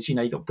branches,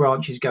 you got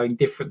branches going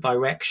different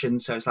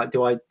directions. So it's like,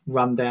 do I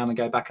run down and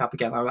go back up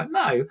again? I'm like,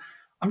 no,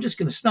 I'm just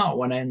going to start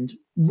one end,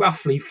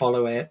 roughly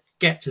follow it,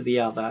 get to the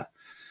other.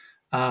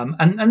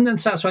 And then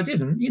so that's what I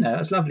did. And,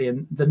 that's lovely.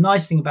 And the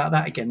nice thing about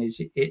that, again,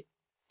 is it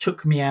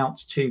took me out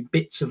to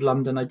bits of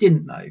London I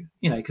didn't know,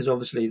 because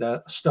obviously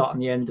the start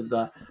and the end of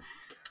the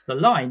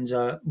lines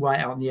are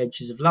right out on the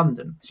edges of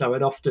London. So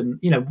it often,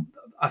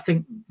 I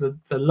think the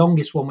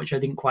longest one which I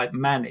didn't quite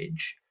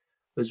manage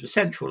was the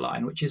Central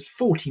Line, which is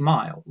 40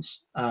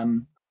 miles. I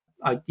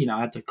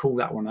had to call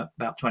that one at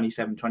about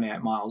 27,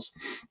 28 miles.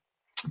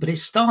 But it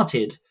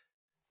started.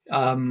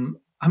 I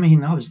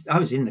mean, I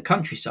was in the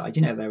countryside.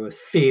 There were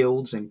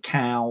fields and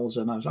cows,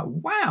 and I was like,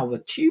 wow, the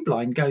tube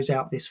line goes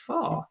out this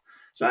far.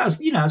 So that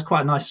was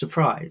quite a nice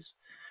surprise.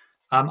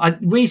 I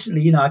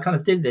recently, I kind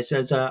of did this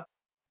as a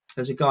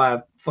guy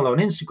I follow on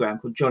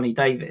Instagram called Johnny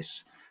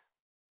Davis.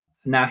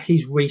 Now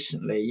he's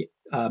recently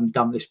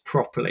done this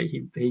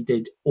properly. He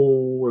did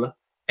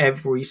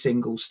every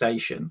single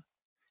station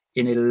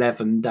in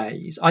 11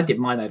 days. I did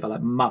mine over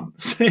like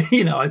months. I sort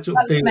of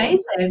That's do one.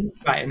 amazing.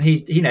 Right. And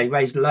he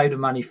raised a load of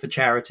money for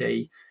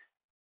charity,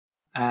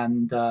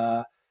 and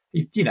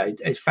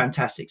it's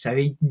fantastic. So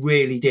he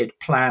really did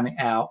plan it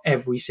out,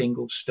 every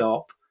single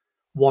stop,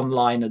 one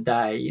line a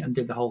day, and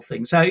did the whole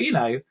thing. So,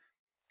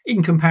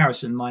 in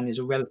comparison, mine is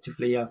a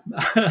relatively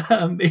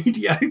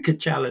mediocre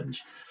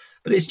challenge.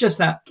 But it's just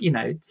that,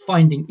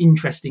 finding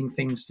interesting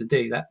things to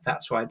do.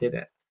 That's why I did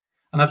it.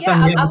 And I've Yeah,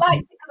 done the I other liked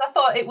thing. it because I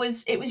thought it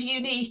was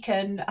unique,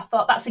 and I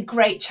thought that's a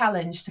great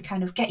challenge to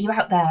kind of get you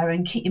out there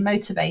and keep you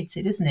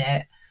motivated, isn't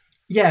it?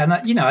 Yeah,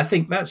 and I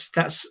think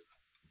that's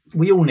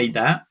we all need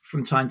that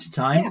from time to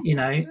time.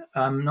 Yeah,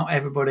 Not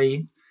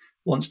everybody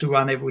wants to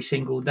run every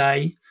single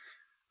day,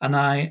 and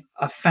I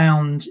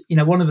found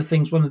one of the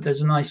things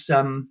there's a nice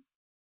term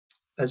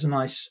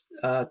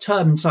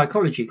in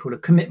psychology called a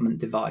commitment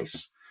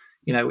device,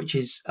 which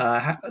is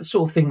a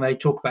sort of thing they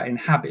talk about in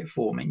habit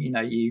forming.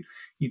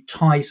 You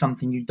tie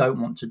something you don't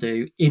want to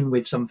do in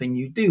with something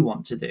you do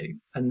want to do,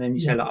 and then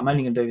you say, yeah, "Look, I'm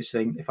only going to do this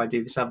thing if I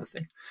do this other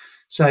thing."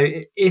 So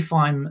if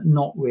I'm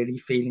not really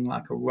feeling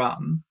like a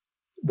run,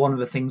 one of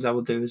the things I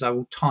will do is I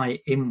will tie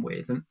it in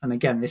with, and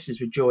again, this is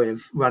the joy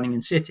of running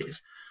in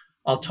cities.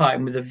 I'll tie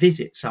it with a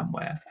visit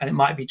somewhere, and it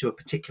might be to a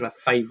particular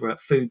favorite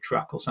food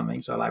truck or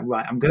something. So, like,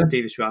 right, I'm going to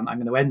do this run. I'm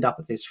going to end up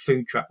at this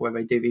food truck where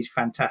they do these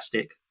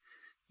fantastic,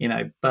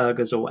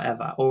 burgers or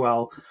whatever.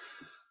 Or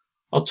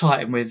I'll tie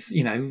it in with,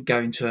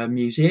 going to a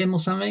museum or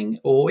something,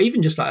 or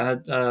even just like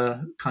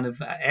a kind of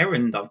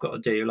errand I've got to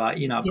do. Like,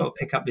 I've yeah, got to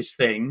pick up this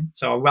thing,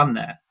 so I'll run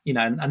there.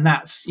 And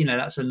that's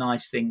that's a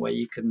nice thing where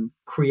you can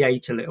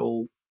create a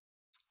little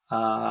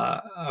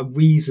a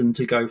reason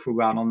to go for a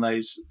run on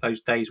those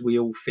days we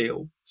all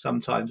feel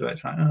sometimes where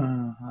it's like,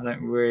 oh, I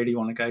don't really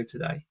want to go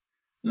today.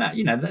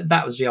 And that,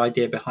 that was the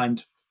idea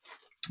behind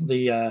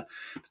the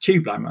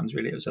tube line runs.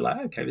 Really, it was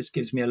like, okay, this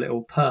gives me a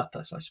little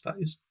purpose, I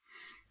suppose.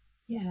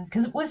 Yeah,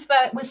 because was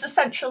the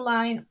Central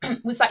Line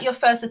was that your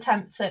first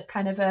attempt at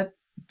kind of a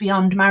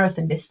beyond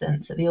marathon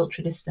distance at the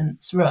ultra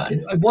distance run?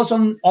 It was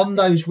on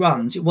those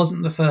runs. It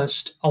wasn't the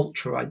first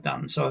ultra I'd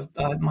done. So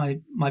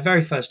my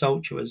very first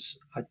ultra was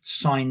I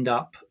signed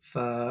up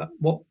for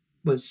what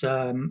was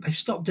they've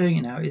stopped doing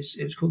it now.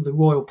 It was called the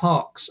Royal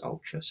Parks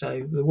Ultra.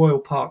 So the Royal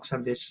Parks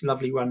have this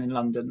lovely run in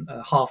London,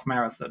 a half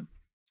marathon,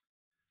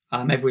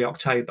 every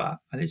October,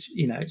 and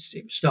it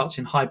starts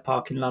in Hyde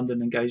Park in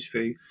London and goes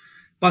through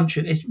a bunch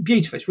of. It's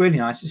beautiful. It's really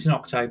nice. It's in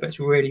October. It's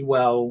a really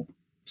well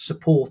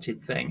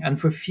supported thing. And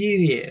for a few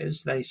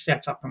years, they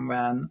set up and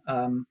ran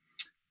an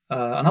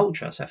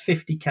ultra, so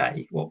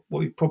 50k, what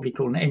we probably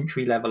call an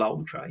entry level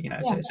ultra. So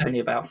Yeah, it's only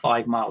about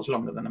 5 miles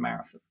longer than a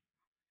marathon.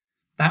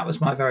 That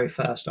was my very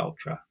first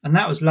ultra, and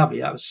that was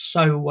lovely. That was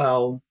so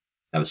well.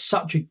 That was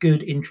such a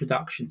good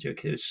introduction to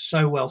it. It was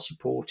so well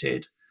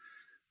supported.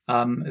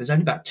 It was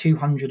only about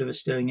 200 of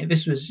us doing it.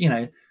 This was,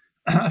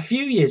 a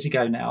few years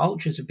ago now.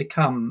 Ultras have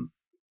become,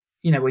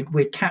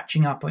 we're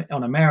catching up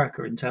on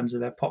America in terms of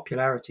their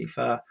popularity.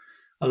 For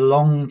a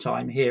long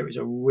time here, it was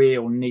a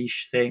real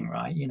niche thing,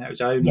 right? It was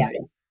yeah, only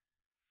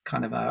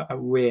kind of a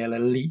real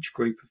elite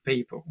group of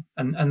people.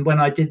 And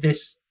when I did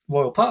this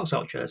Royal Parks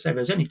Ultra, so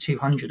there's only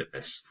 200 of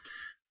us.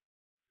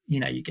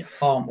 You get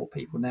far more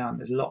people now, and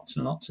there's lots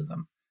and lots of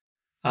them.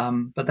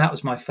 But that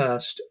was my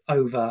first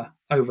over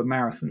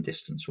marathon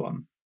distance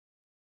one.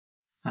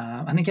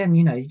 And again,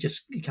 you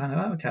kind of,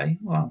 oh, okay,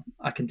 well,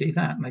 I can do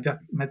that. Maybe I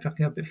can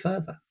go a bit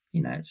further.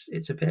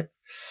 It's a bit.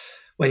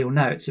 Well, you'll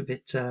know it's a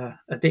bit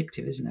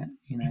addictive, isn't it?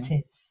 it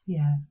is.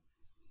 Yeah,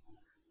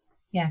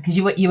 yeah, because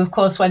you of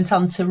course went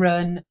on to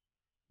run.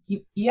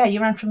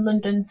 You ran from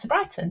London to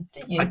Brighton,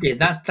 didn't I you? did.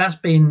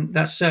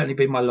 That's certainly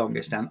been my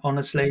longest. And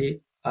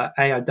honestly,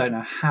 I don't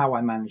know how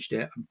I managed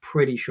it. I'm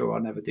pretty sure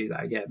I'll never do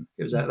that again.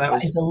 It was Yeah, that that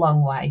was is a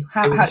long way. it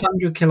How? was How?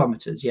 100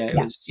 kilometers. Yeah, it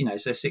Yeah,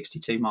 was so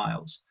 62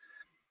 miles,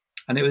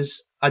 and it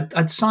was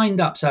I'd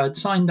signed up. So I'd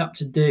signed up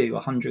to do a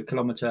 100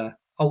 kilometer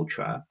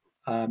ultra.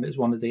 It was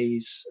one of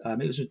these.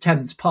 It was a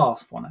Thames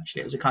Path one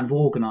actually. It was a kind of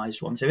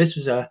organised one. So this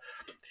was a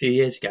few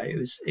years ago.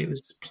 It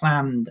was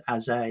planned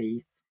as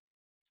a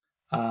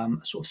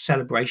sort of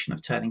celebration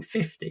of turning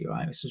 50.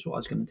 Right, this is what I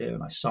was going to do,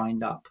 and I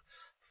signed up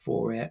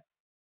for it.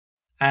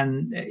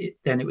 And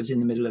then it was in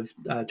the middle of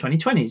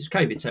 2020, it was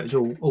COVID, so it was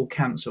all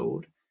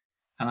cancelled.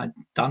 And I'd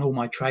done all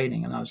my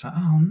training, and I was like,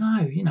 oh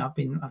no,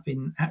 I've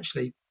been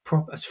actually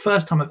proper. It's the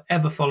first time I've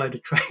ever followed a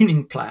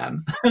training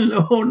plan. And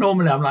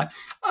normally I'm like,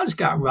 I'll just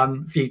go out and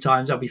run a few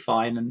times, I'll be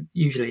fine, and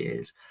usually it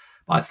is.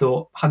 But I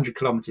thought 100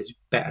 kilometers,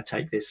 better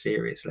take this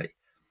seriously.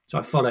 So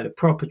I followed a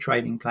proper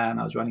training plan.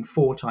 I was running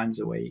 4 times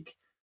a week,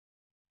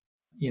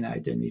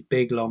 doing these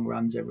big long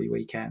runs every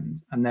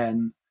weekend, and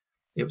then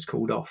it was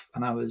called off,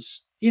 and I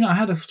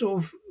had a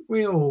sort of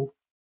real,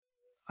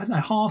 I don't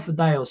know, half a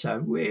day or so,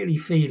 really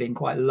feeling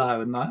quite low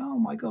and like, oh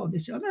my god,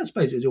 this. I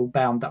suppose it was all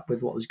bound up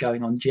with what was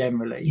going on yeah,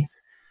 generally.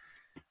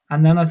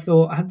 And then I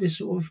thought I had this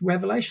sort of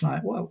revelation,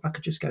 like, well, I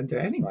could just go and do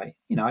it anyway.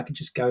 I could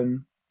just go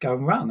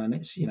and run, and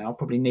it's I'll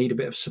probably need a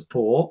bit of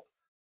support.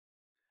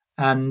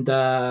 And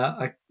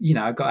I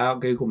got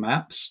out Google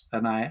Maps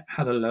and I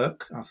had a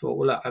look. I thought,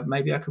 well, look,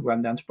 maybe I could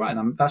run down to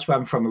Brighton. That's where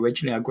I'm from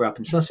originally. I grew up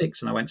in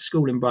Sussex and I went to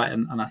school in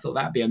Brighton. And I thought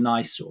that'd be a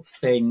nice sort of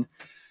thing.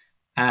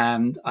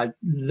 And I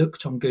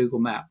looked on Google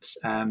Maps,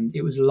 and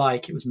it was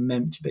like it was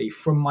meant to be.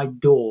 From my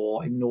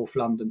door in North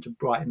London to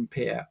Brighton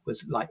Pier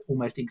was like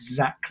almost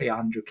exactly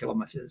 100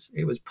 kilometres.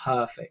 It was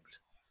perfect.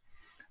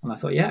 And I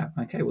thought, yeah,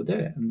 okay, we'll do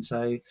it. And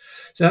so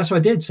that's what I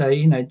did. So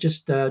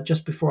just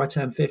before I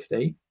turned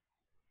 50,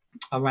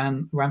 I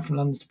ran from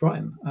London to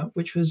Brighton,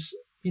 which was,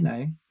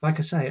 like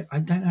I say, I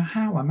don't know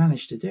how I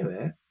managed to do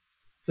it.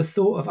 The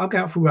thought of I'll go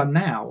out for a run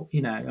now,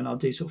 and I'll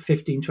do sort of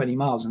 15, 20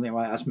 miles and think,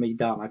 right, that's me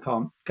done. I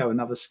can't go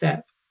another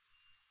step.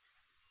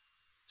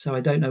 So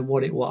I don't know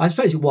what it was. I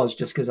suppose it was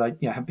just because I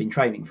have been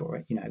training for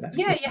it. yeah.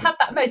 You had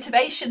that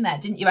motivation there,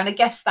 didn't you? And I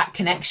guess that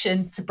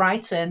connection to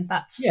Brighton,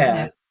 that's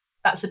yeah,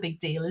 that's a big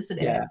deal, isn't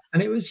it? yeah.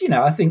 And it was,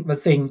 I think the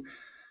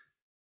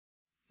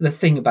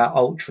thing about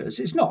ultras,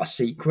 it's not a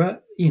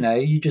secret.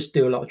 You just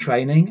do a lot of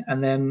training,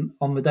 and then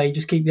on the day you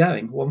just keep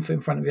going, one foot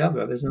in front of the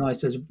other. There's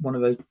one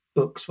of those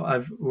books that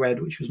I've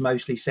read, which was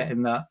mostly set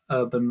in the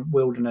urban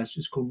wilderness.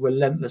 It's called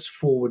Relentless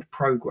Forward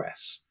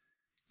Progress.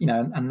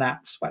 And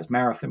that's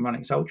marathon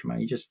running, it's ultra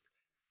running. You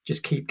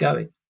just keep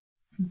going.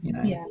 You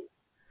know, Yeah.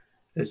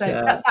 there's So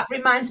that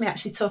reminds me,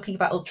 actually, talking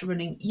about ultra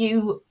running.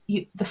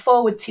 The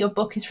forward to your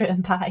book is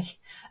written by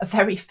a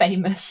very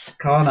famous.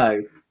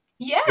 Carno.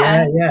 Yeah,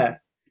 Yeah. yeah.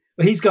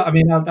 Well, he's got. I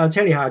mean, I'll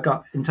tell you how I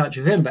got in touch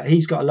with him. But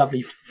he's got a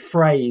lovely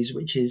phrase,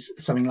 which is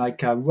something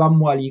like "Run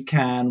while you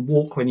can,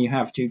 walk when you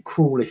have to,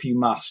 crawl if you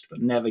must, but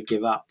never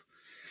give up."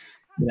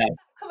 You know,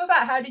 Come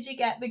about. How did you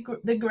get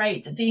the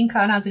great Dean I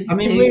Karnazes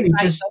mean, to really,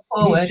 write just the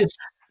he's forward? just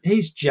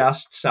he's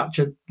just such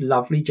a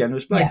lovely,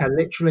 generous bloke. Yeah. I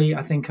literally,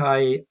 I think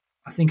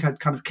I'd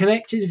kind of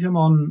connected with him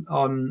on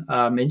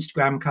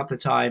Instagram a couple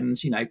of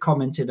times. You know,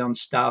 commented on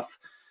stuff,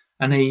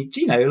 and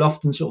he'll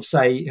often sort of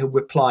say he'll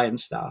reply and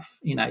stuff.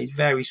 You know, he's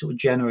very sort of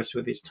generous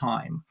with his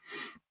time.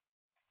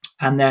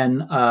 And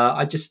then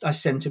I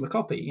sent him a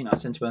copy. You know, I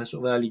sent him a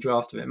sort of early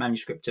draft of it,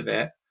 manuscript of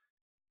it,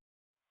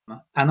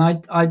 and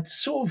I'd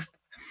sort of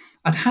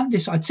I'd had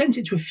this. I'd sent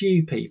it to a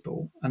thew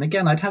people, and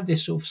again, I'd had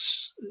this sort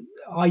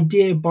of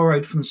idea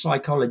borrowed from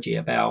psychology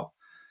about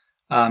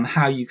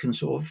how you can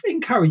sort of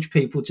encourage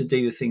people to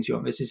do the things you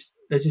want. There's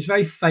this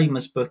very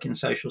famous book in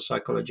social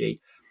psychology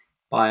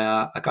by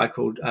a guy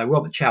called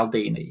Robert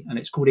Cialdini, and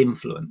it's called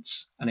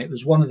Influence. And it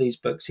was one of these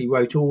books he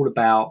wrote all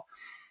about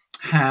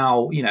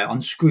how, you know,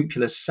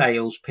 unscrupulous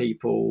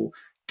salespeople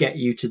get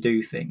you to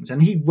do things.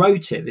 And he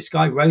wrote it. This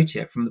guy wrote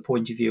it from the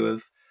point of view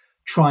of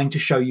trying to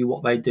show you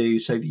what they do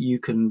so that you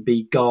can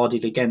be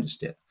guarded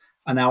against it.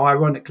 And now,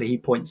 ironically, he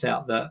points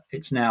out that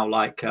it's now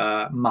like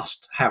a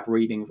must-have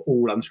reading of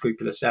all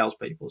unscrupulous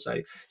salespeople. So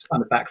it's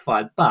kind of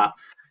backfired. But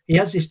he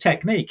has this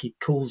technique he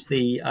calls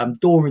the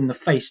door in the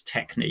face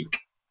technique,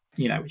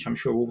 you know, which I'm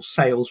sure all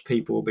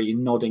salespeople will be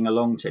nodding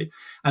along to.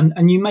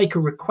 And you make a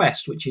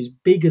request which is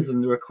bigger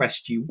than the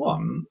request you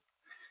want.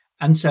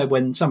 And so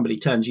when somebody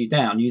turns you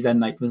down, you then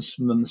make them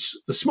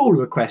the smaller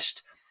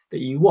request that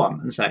you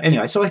want. And so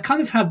anyway, so I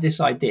kind of had this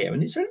idea,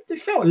 and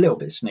it felt a little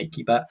bit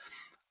sneaky, but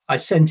I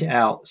sent it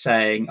out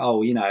saying,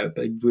 "Oh, you know,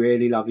 I'd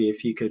really love you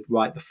if you could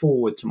write the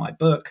foreword to my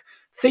book,"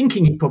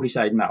 thinking he'd probably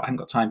say, "No, I haven't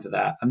got time for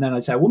that." And then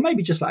I'd say, "Well,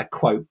 maybe just like a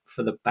quote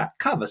for the back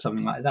cover,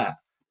 something like that."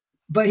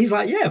 But he's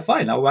like, "Yeah,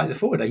 fine, I'll write the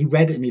foreword." He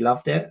read it and he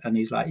loved it, and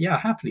he's like, "Yeah, I'll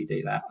happily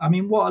do that." I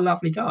mean, what a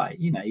lovely guy.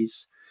 You know,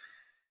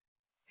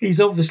 he's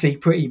obviously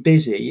pretty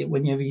busy.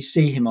 Whenever you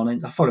see him I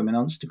follow him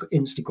on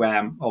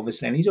Instagram,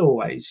 obviously, and he's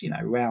always, you know,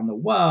 around the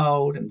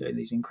world and doing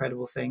these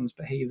incredible things.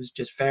 But he was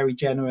just very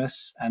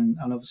generous, and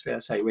obviously, I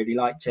say, really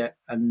liked it,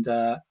 and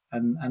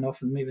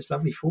offered me this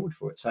lovely forward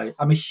for it. So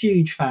I'm a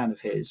huge fan of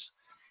his,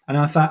 and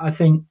in fact, I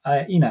think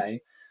you know,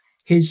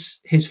 his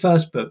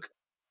first book,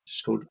 which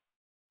is called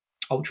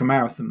Ultra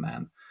Marathon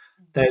Man.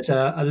 There's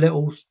a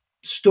little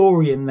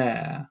story in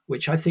there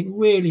which I think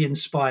really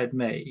inspired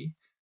me,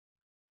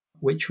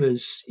 which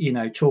was, you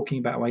know, talking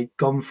about how he'd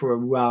gone for a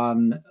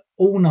run,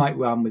 all night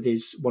run with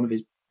his one of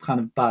his kind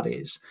of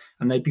buddies,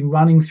 and they'd been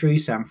running through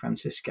San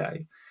Francisco,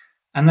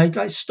 and they'd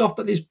like stop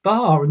at this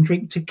bar and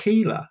drink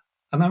tequila.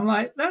 And I'm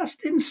like, that's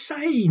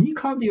insane. You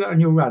can't do that when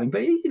you're running.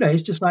 But you know,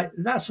 it's just like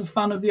that's the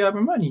fun of the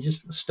urban run. You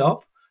just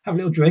stop, have a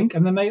little drink,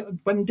 and then they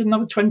went and did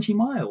another 20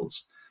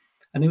 miles.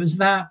 And it was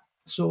that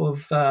sort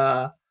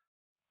of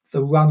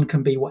the run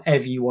can be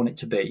whatever you want it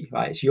to be,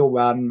 right? It's your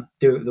run,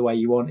 do it the way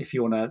you want. If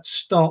you want to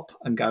stop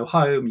and go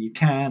home, you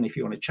can. If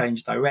you want to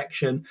change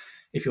direction,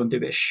 if you want to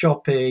do a bit of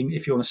shopping,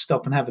 if you want to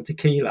stop and have a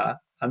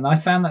tequila. And I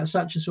found that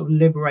such a sort of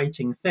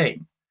liberating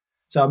thing.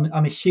 So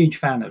I'm a huge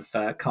fan of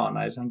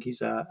Carnos. I think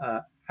he's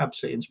a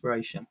absolute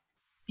inspiration.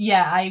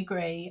 Yeah, I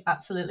agree.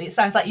 Absolutely. It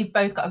sounds like you've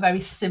both got a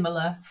very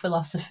similar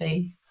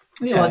philosophy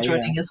Yeah, towards yeah.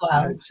 running as I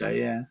well. hope so.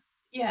 Yeah.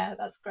 Yeah,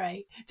 that's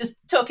great. Just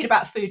talking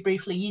about food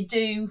briefly, you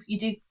do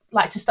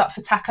like to stop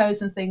for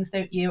tacos and things,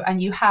 don't you?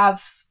 And you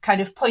have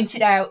kind of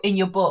pointed out in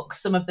your book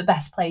some of the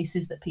best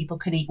places that people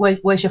can eat.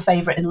 Where's your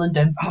favourite in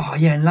London? Oh,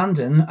 yeah. In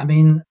London, I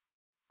mean,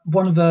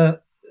 one of the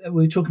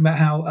we were talking about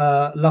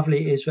how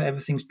lovely it is where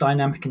everything's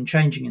dynamic and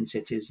changing in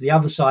cities. The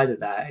other side of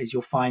that is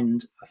you'll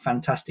find a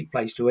fantastic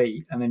place to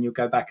eat, and then you'll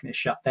go back and it's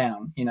shut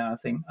down. You know, I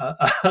think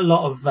a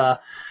lot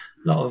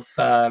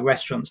of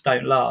restaurants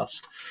don't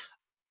last.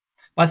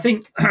 I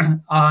think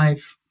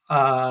I've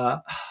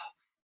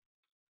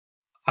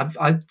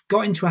I've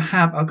got into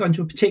I've got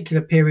into a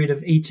particular period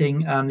of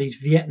eating these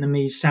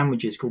Vietnamese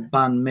sandwiches called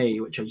banh mi,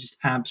 which I just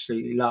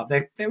absolutely love.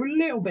 They're a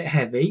little bit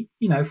heavy,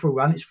 you know, for a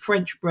run. It's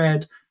French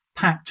bread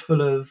packed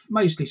full of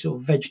mostly sort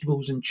of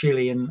vegetables and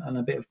chili and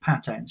a bit of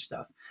pate and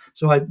stuff.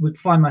 So I would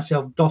find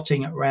myself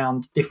dotting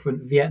around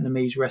different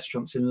Vietnamese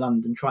restaurants in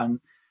London, trying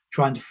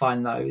to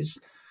find those.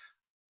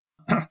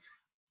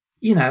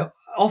 You know,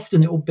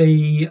 often it will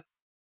be,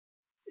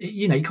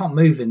 you know, you can't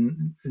move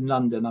in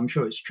London. I'm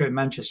sure it's true in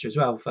Manchester as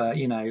well, for,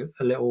 you know,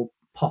 a little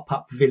pop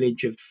up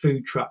village of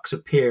food trucks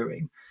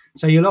appearing.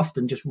 So you'll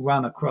often just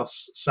run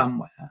across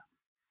somewhere,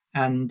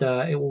 and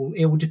it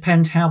will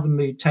depend how the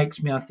mood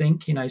takes me. I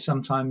think, you know,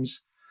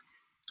 sometimes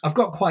I've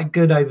got quite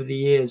good over the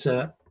years,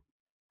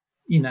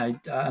 you know,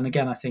 and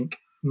again I think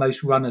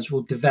most runners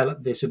will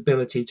develop this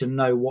ability to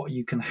know what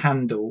you can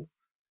handle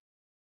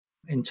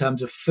in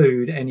terms of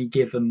food at any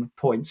given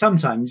point.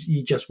 Sometimes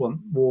you just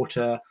want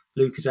water,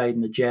 Lucozade,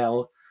 and the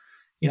gel.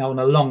 You know, on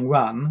a long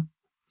run,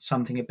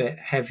 something a bit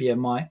heavier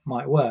might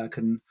work,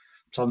 and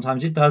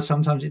sometimes it does,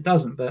 sometimes it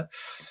doesn't. But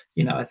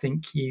you know, I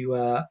think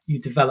you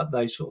develop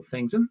those sort of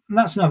things, and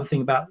that's another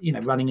thing about, you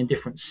know, running in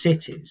different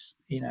cities.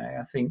 You know,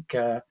 I think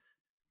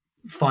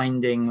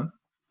finding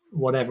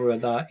whatever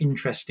other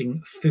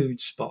interesting food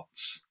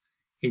spots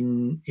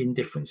in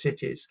different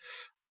cities.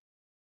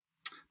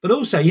 But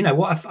also, you know,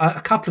 what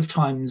a couple of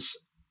times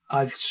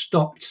I've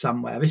stopped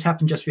somewhere. This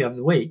happened just the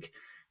other week,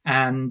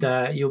 and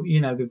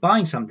you'll be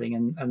buying something,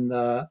 and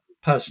the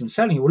person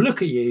selling it will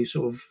look at you,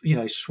 sort of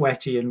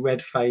sweaty and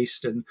red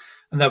faced, and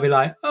they'll be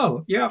like,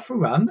 "Oh, you're out for a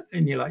run,"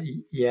 and you're like,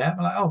 "Yeah."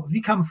 I'm like, "Oh, have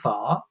you come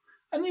far?"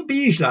 And you'll be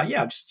usually like,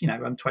 "Yeah, I've just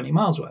run 20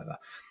 miles or whatever."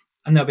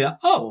 And they'll be like,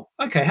 "Oh,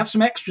 okay, have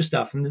some extra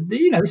stuff." And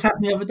this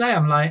happened the other day.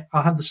 I'm like,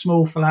 I'll have the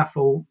small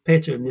falafel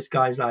pita, and this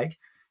guy's like,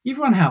 "You've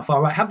run how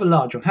far? Right, have the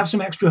large one. Have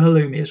some extra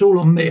halloumi. It's all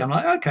on me." I'm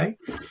like, "Okay."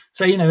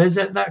 So there's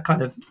that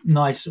kind of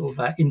nice sort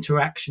of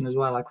interaction as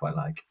well. I quite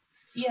like.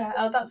 Yeah,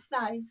 oh, that's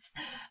nice.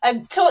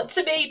 Talk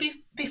to me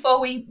before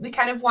we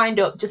kind of wind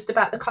up just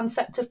about the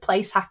concept of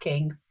place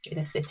hacking in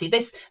a city.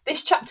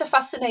 This chapter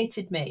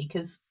fascinated me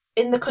because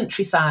in the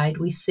countryside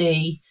we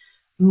see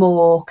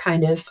more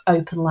kind of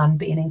open land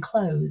being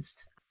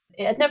enclosed.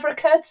 It had never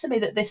occurred to me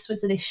that this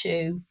was an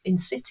issue in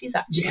cities,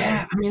 Yeah,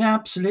 actually. I mean,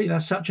 absolutely.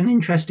 That's such an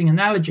interesting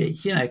analogy,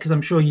 because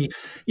I'm sure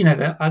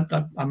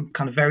that I'm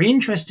kind of very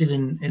interested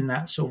in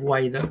that sort of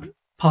way, that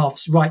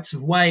paths, rights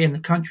of way in the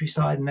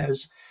countryside. And there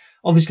was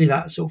obviously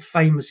that sort of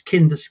famous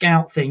Kinder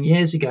Scout thing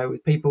years ago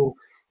with people,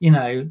 you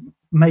know,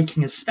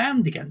 making a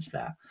stand against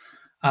that.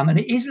 And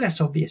it is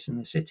less obvious in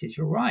the cities,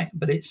 you're right.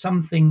 But it's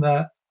something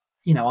that,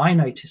 I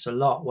notice a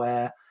lot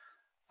where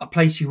a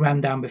place you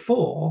ran down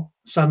before,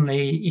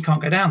 suddenly you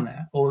can't go down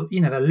there. Or,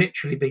 there'll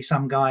literally be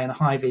some guy in a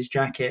high vis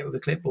jacket with a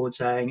clipboard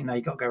saying,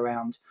 you got to go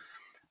around.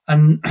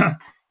 And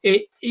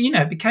it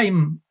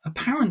became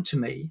apparent to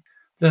me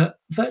that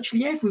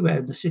virtually everywhere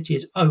in the city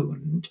is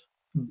owned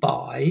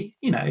by,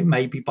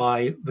 maybe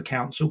by the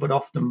council, but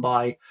often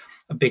by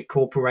a big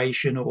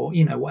corporation or,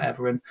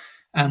 whatever.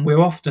 And we're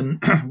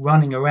often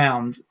running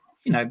around,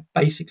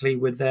 basically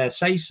with their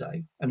say so.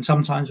 And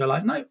sometimes they're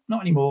like, no, not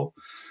anymore.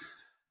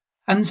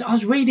 And so I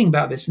was reading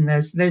about this, and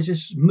there's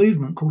this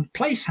movement called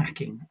place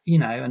hacking,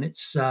 and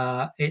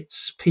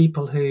it's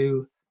people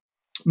who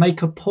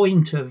make a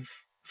point of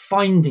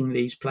finding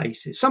these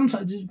places.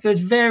 Sometimes there's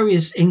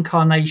various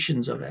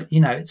incarnations of it.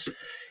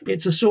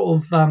 It's a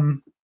sort of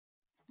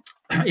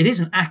it is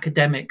an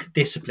academic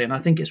discipline. I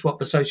think it's what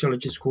the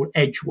sociologists call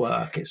edge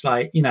work. It's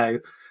like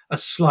a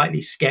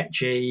slightly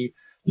sketchy,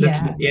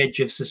 looking Yeah, at the edge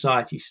of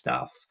society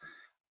stuff,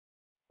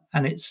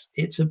 and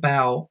it's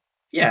about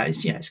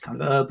it's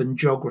kind of urban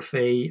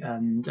geography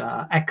and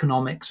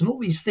economics and all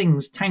these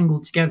things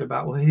tangled together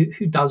about, well,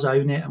 who does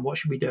own it and what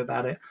should we do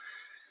about it.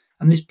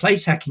 And this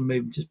place hacking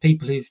movement is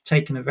people who've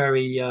taken a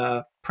very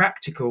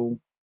practical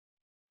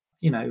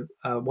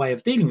way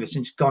of dealing with this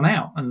and just gone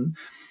out. And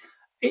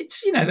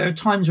it's there are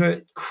times where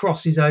it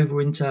crosses over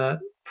into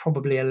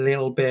probably a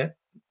little bit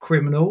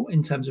criminal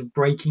in terms of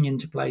breaking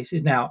into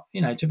places. Now,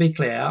 to be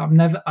clear, I've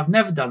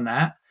never done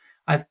that.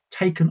 I've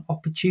taken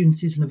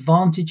opportunities and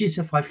advantages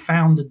if I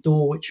found a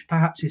door which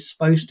perhaps is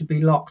supposed to be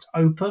locked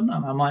open,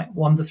 and I might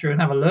wander through and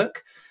have a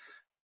look.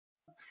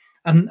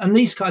 And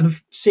these kind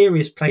of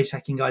serious place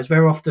hacking guys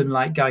very often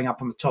like going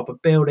up on the top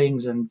of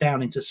buildings and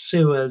down into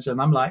sewers, and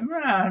I'm like,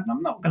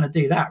 I'm not going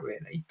to do that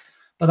really.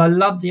 But I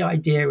love the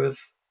idea of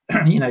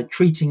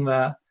treating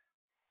the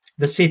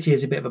city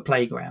as a bit of a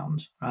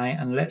playground, right?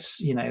 And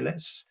let's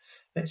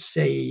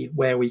see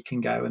where we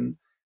can go. And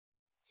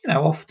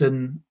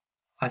often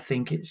I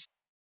think it's,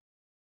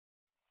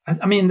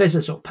 I mean, there's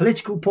a sort of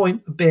political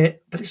point a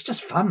bit, but it's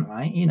just fun,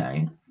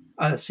 right?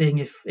 Seeing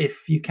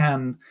if you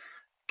can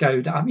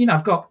go down.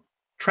 I've got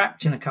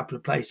trapped in a couple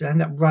of places. I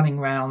end up running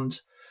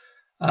around.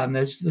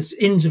 There's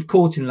Inns of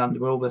Court in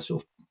London where all the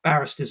sort of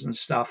barristers and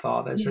stuff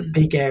are. There's a yeah.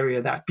 big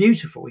area that's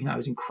beautiful.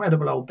 It's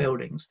incredible old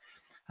buildings.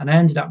 And I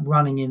ended up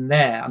running in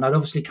there, and I'd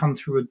obviously come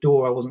through a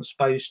door I wasn't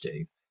supposed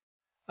to,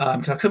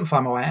 because I couldn't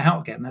find my way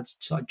out again. I had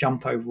to like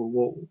jump over a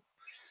wall.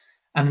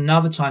 And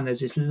another time, there's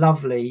this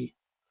lovely,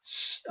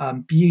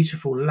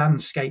 beautiful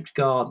landscaped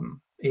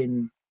garden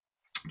in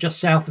just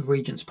south of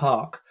Regent's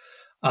Park,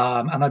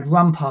 and I'd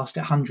run past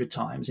it 100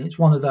 times. And it's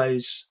one of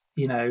those,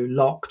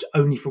 locked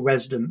only for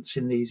residents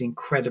in these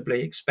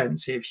incredibly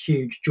expensive,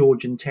 huge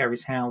Georgian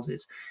terrace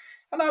houses.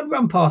 And I'd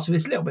run past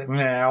this little bit.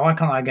 Why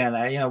can't I go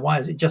there? Why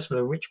is it just for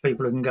the rich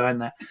people who can go in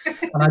there?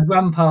 And I'd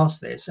run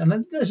past this, and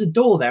then there's a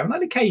door there, and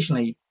I'd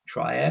occasionally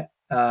try it,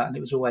 and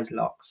it was always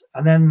locked.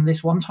 And then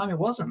this one time it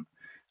wasn't,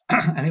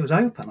 and it was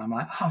open. I'm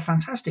like, oh,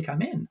 fantastic!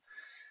 I'm in.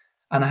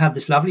 And I had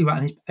this lovely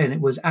run, and it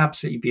was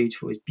absolutely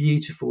beautiful. It's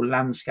beautiful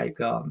landscape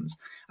gardens.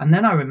 And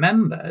then I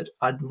remembered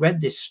I'd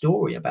read this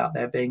story about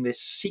there being this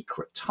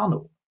secret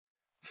tunnel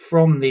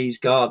from these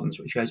gardens,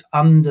 which goes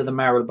under the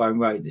Marylebone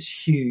Road,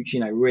 this huge,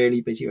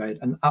 really busy road,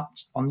 and up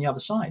on the other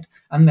side.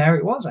 And there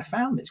it was. I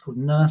found it. It's called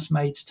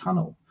Nursemaids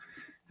Tunnel.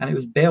 And it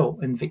was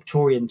built in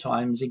Victorian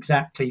times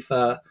exactly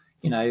for,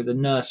 the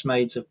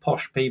nursemaids of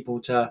posh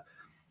people to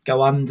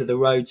go under the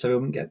road so they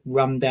wouldn't get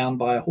run down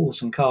by a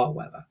horse and cart or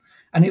whatever.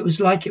 And it was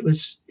like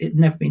it'd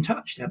never been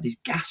touched. It had these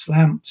gas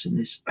lamps and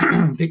this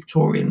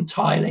Victorian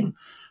tiling.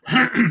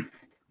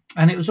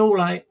 And it was all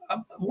like,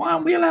 why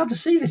aren't we allowed to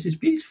see this? It's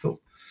beautiful.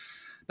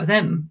 But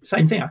then,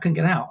 same thing, I couldn't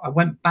get out. I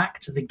went back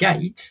to the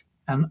gate,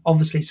 and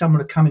obviously someone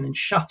had come in and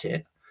shut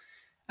it.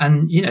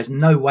 And there's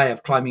no way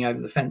of climbing over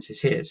the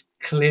fences here. It's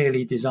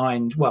clearly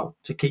designed, well,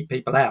 to keep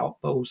people out,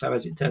 but also,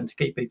 as it turned, to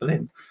keep people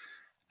in.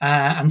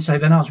 And so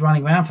then I was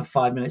running around for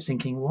 5 minutes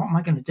thinking, what am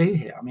I going to do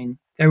here? I mean,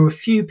 there were a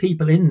few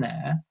people in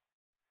there,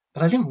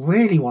 but I didn't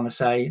really want to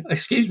say,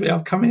 excuse me,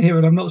 I've come in here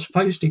and I'm not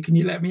supposed to. Can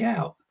you let me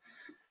out?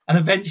 And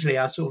eventually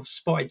I sort of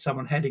spotted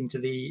someone heading to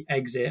the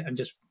exit and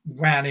just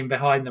ran in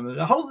behind them and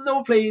said, hold the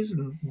door, please,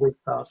 and whizzed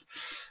past.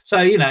 So,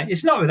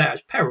 it's not without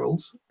its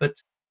perils,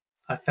 but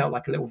I felt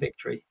like a little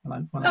victory when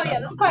I Oh got yeah,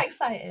 out that's of the door. quite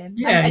exciting.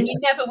 Yeah, And yeah, you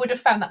never would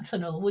have found that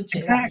tunnel, would you?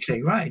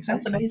 exactly, right,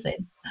 That's exactly.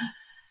 amazing.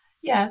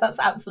 Yeah, that's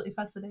absolutely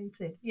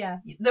fascinating. Yeah,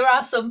 there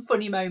are some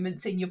funny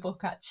moments in your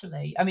book,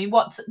 actually. I mean,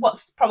 what's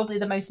probably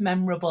the most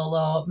memorable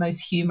or most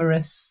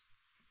humorous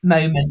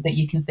moment that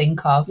you can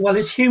think of? Well,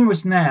 it's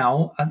humorous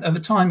now. At the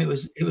time, it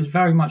was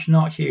very much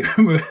not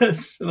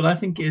humorous, but I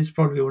think it is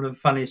probably one of the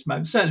funniest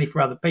moments, certainly for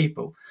other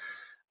people.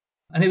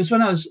 And it was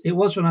when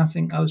I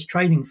think I was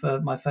training for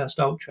my first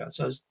ultra.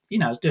 So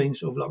I was doing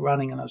sort of like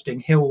running, and I was doing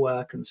hill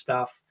work and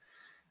stuff.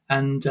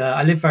 And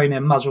I live very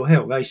near Muswell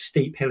Hill, very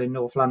steep hill in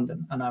North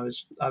London, and I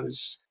was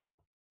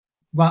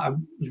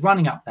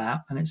running up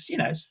that, and it's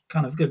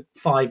kind of a good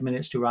 5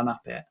 minutes to run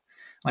up it.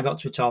 I got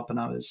to the top, and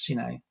I was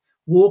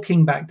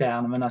walking back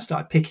down, and then I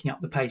started picking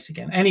up the pace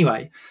again.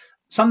 Anyway,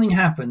 something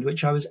happened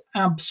which I was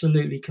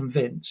absolutely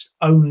convinced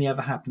only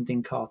ever happened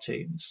in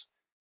cartoons.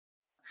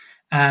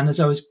 And as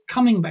I was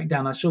coming back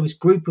down, I saw this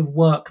group of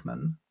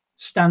workmen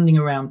standing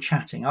around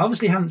chatting. I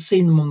obviously hadn't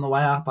seen them on the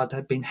way up.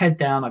 I'd been head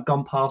down. I'd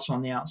gone past them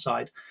on the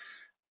outside,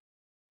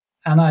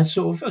 and I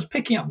was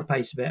picking up the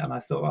pace a bit, and I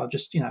thought I'll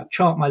just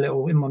chart my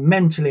little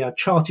mentally. I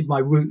charted my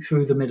route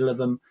through the middle of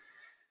them,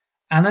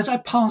 and as I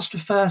passed the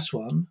first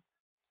one,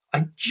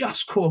 I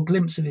just caught a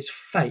glimpse of his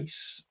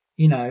face,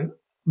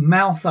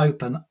 mouth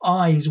open,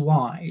 eyes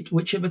wide,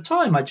 which at the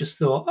time I just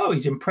thought, oh,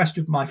 he's impressed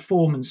with my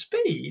form and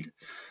speed.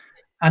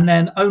 And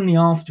then only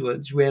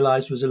afterwards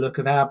realized was a look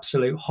of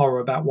absolute horror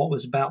about what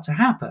was about to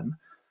happen.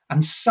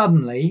 And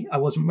suddenly I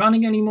wasn't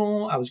running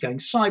anymore. I was going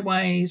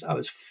sideways. I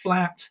was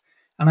flat.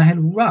 And I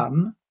had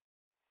run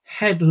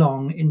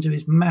headlong into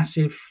this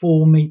massive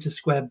 4 meter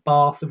square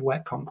bath of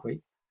wet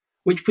concrete,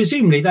 which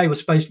presumably they were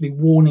supposed to be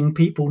warning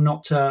people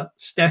not to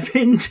step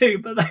into,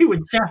 but they were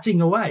chatting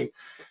away.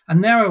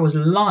 And there I was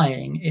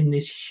lying in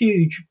this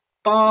huge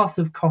bath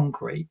of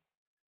concrete,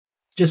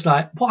 just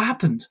like, what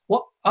happened?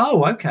 What?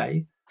 Oh,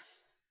 okay.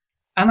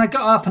 And I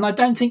got up, and I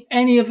don't think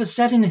any of us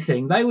said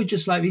anything. They were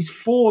just like, these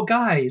four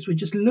guys were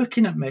just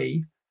looking at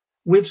me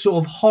with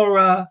sort of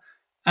horror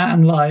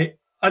and like,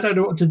 I don't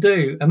know what to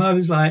do. And I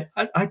was like,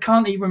 I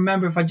can't even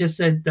remember if I just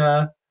said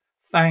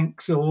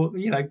thanks or,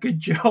 good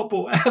job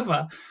or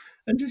whatever,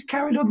 and just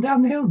carried on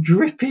down the hill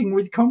dripping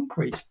with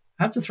concrete.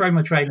 I had to throw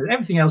my trainers.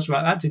 Everything else,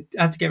 right?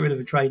 I had to get rid of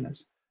the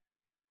trainers.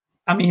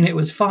 I mean, it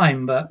was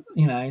fine, but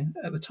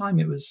at the time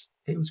it was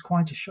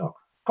quite a shock.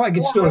 Quite a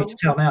good story to Wow.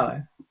 tell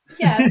now,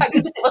 Yeah, thank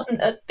goodness it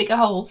wasn't a bigger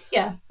hole.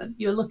 Yeah,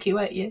 you were lucky,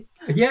 weren't you?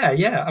 though. Yeah,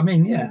 yeah. I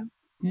mean, yeah,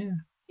 Yeah,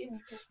 yeah.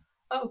 yeah.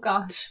 Oh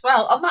gosh.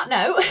 Well, on that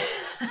note,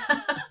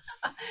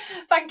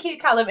 thank you,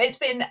 Callum. It's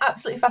been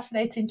absolutely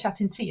fascinating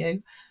chatting to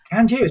you.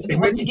 And you, it's I been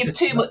didn't want really to give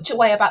too interesting. much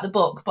away about the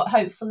book, but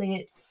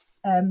hopefully it's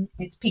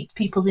piqued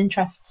people's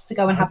interests to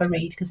go and I have hope a so.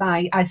 read because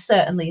I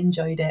certainly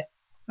enjoyed it.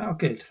 Oh,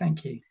 good.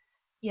 Thank you.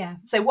 Yeah.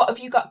 So, what have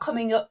you got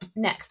coming up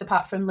next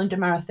apart from London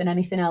Marathon?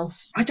 Anything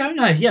else? I don't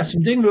know. Yes,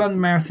 I'm doing the London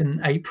Marathon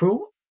in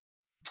April.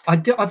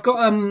 I've got.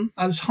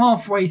 I was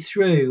halfway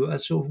through a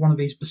sort of one of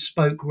these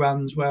bespoke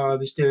runs where I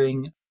was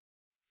doing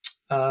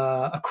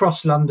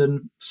across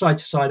London, side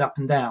to side, up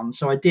and down.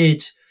 So I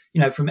did,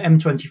 from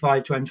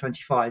M25 to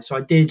M25. So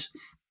I did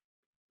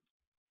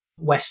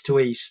west to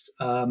east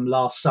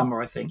last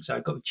summer, I think. So I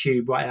got the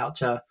tube right out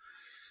to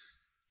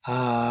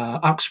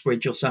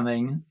Uxbridge or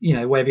something,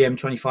 where the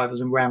M25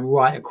 was, and ran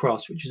right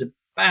across, which is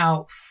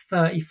about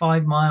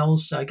 35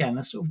 miles. So again,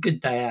 a sort of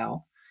good day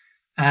out.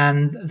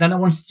 And then I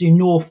wanted to do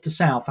north to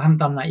south. I haven't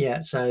done that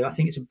yet, so I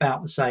think it's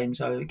about the same.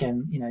 So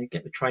again,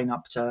 get the train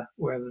up to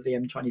wherever the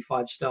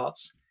M25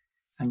 starts,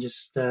 and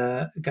just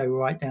go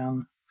right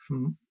down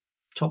from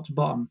top to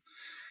bottom.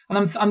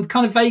 And I'm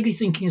kind of vaguely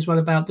thinking as well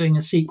about doing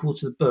a sequel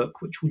to the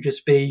book, which will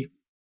just be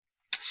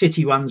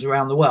city runs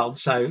around the world.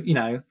 So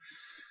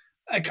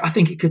I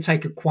think it could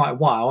take quite a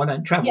while. I don't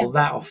Yeah. travel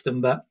that often,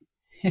 but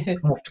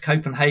I'm off to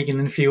Copenhagen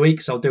in a few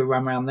weeks. I'll do a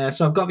run around there.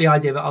 So I've got the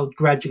idea that I'll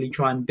gradually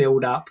try and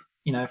build up.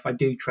 If I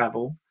do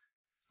travel,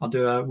 I'll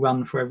do a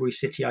run for every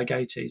city I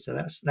go to. So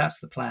that's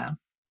the plan.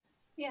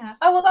 Yeah.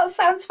 Oh well, that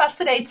sounds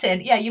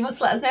fascinating. Yeah, you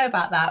must let us know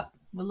about that.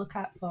 We'll look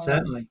out for it.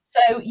 Certainly.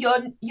 So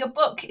your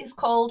book is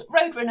called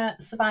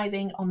Roadrunner: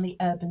 Surviving on the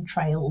Urban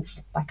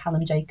Trails by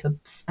Callum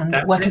Jacobs. And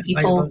That's it.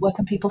 Available. where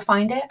can people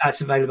find it?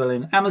 That's available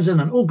in Amazon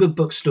and all good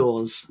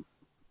bookstores,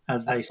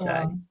 as they That's the say.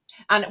 one.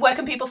 And where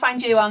can people find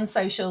you on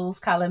socials,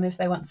 Callum, if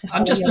they want to I'm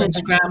follow just your on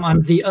Instagram. adventures?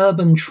 I'm the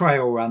Urban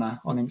Trail Runner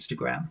on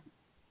Instagram.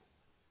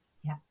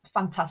 Yeah,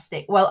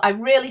 fantastic. Well, I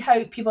really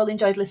hope you've all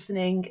enjoyed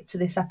listening to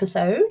this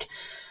episode.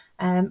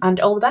 And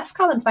all the best,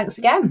 Callum. Thanks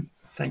again.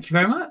 Thank you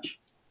very much.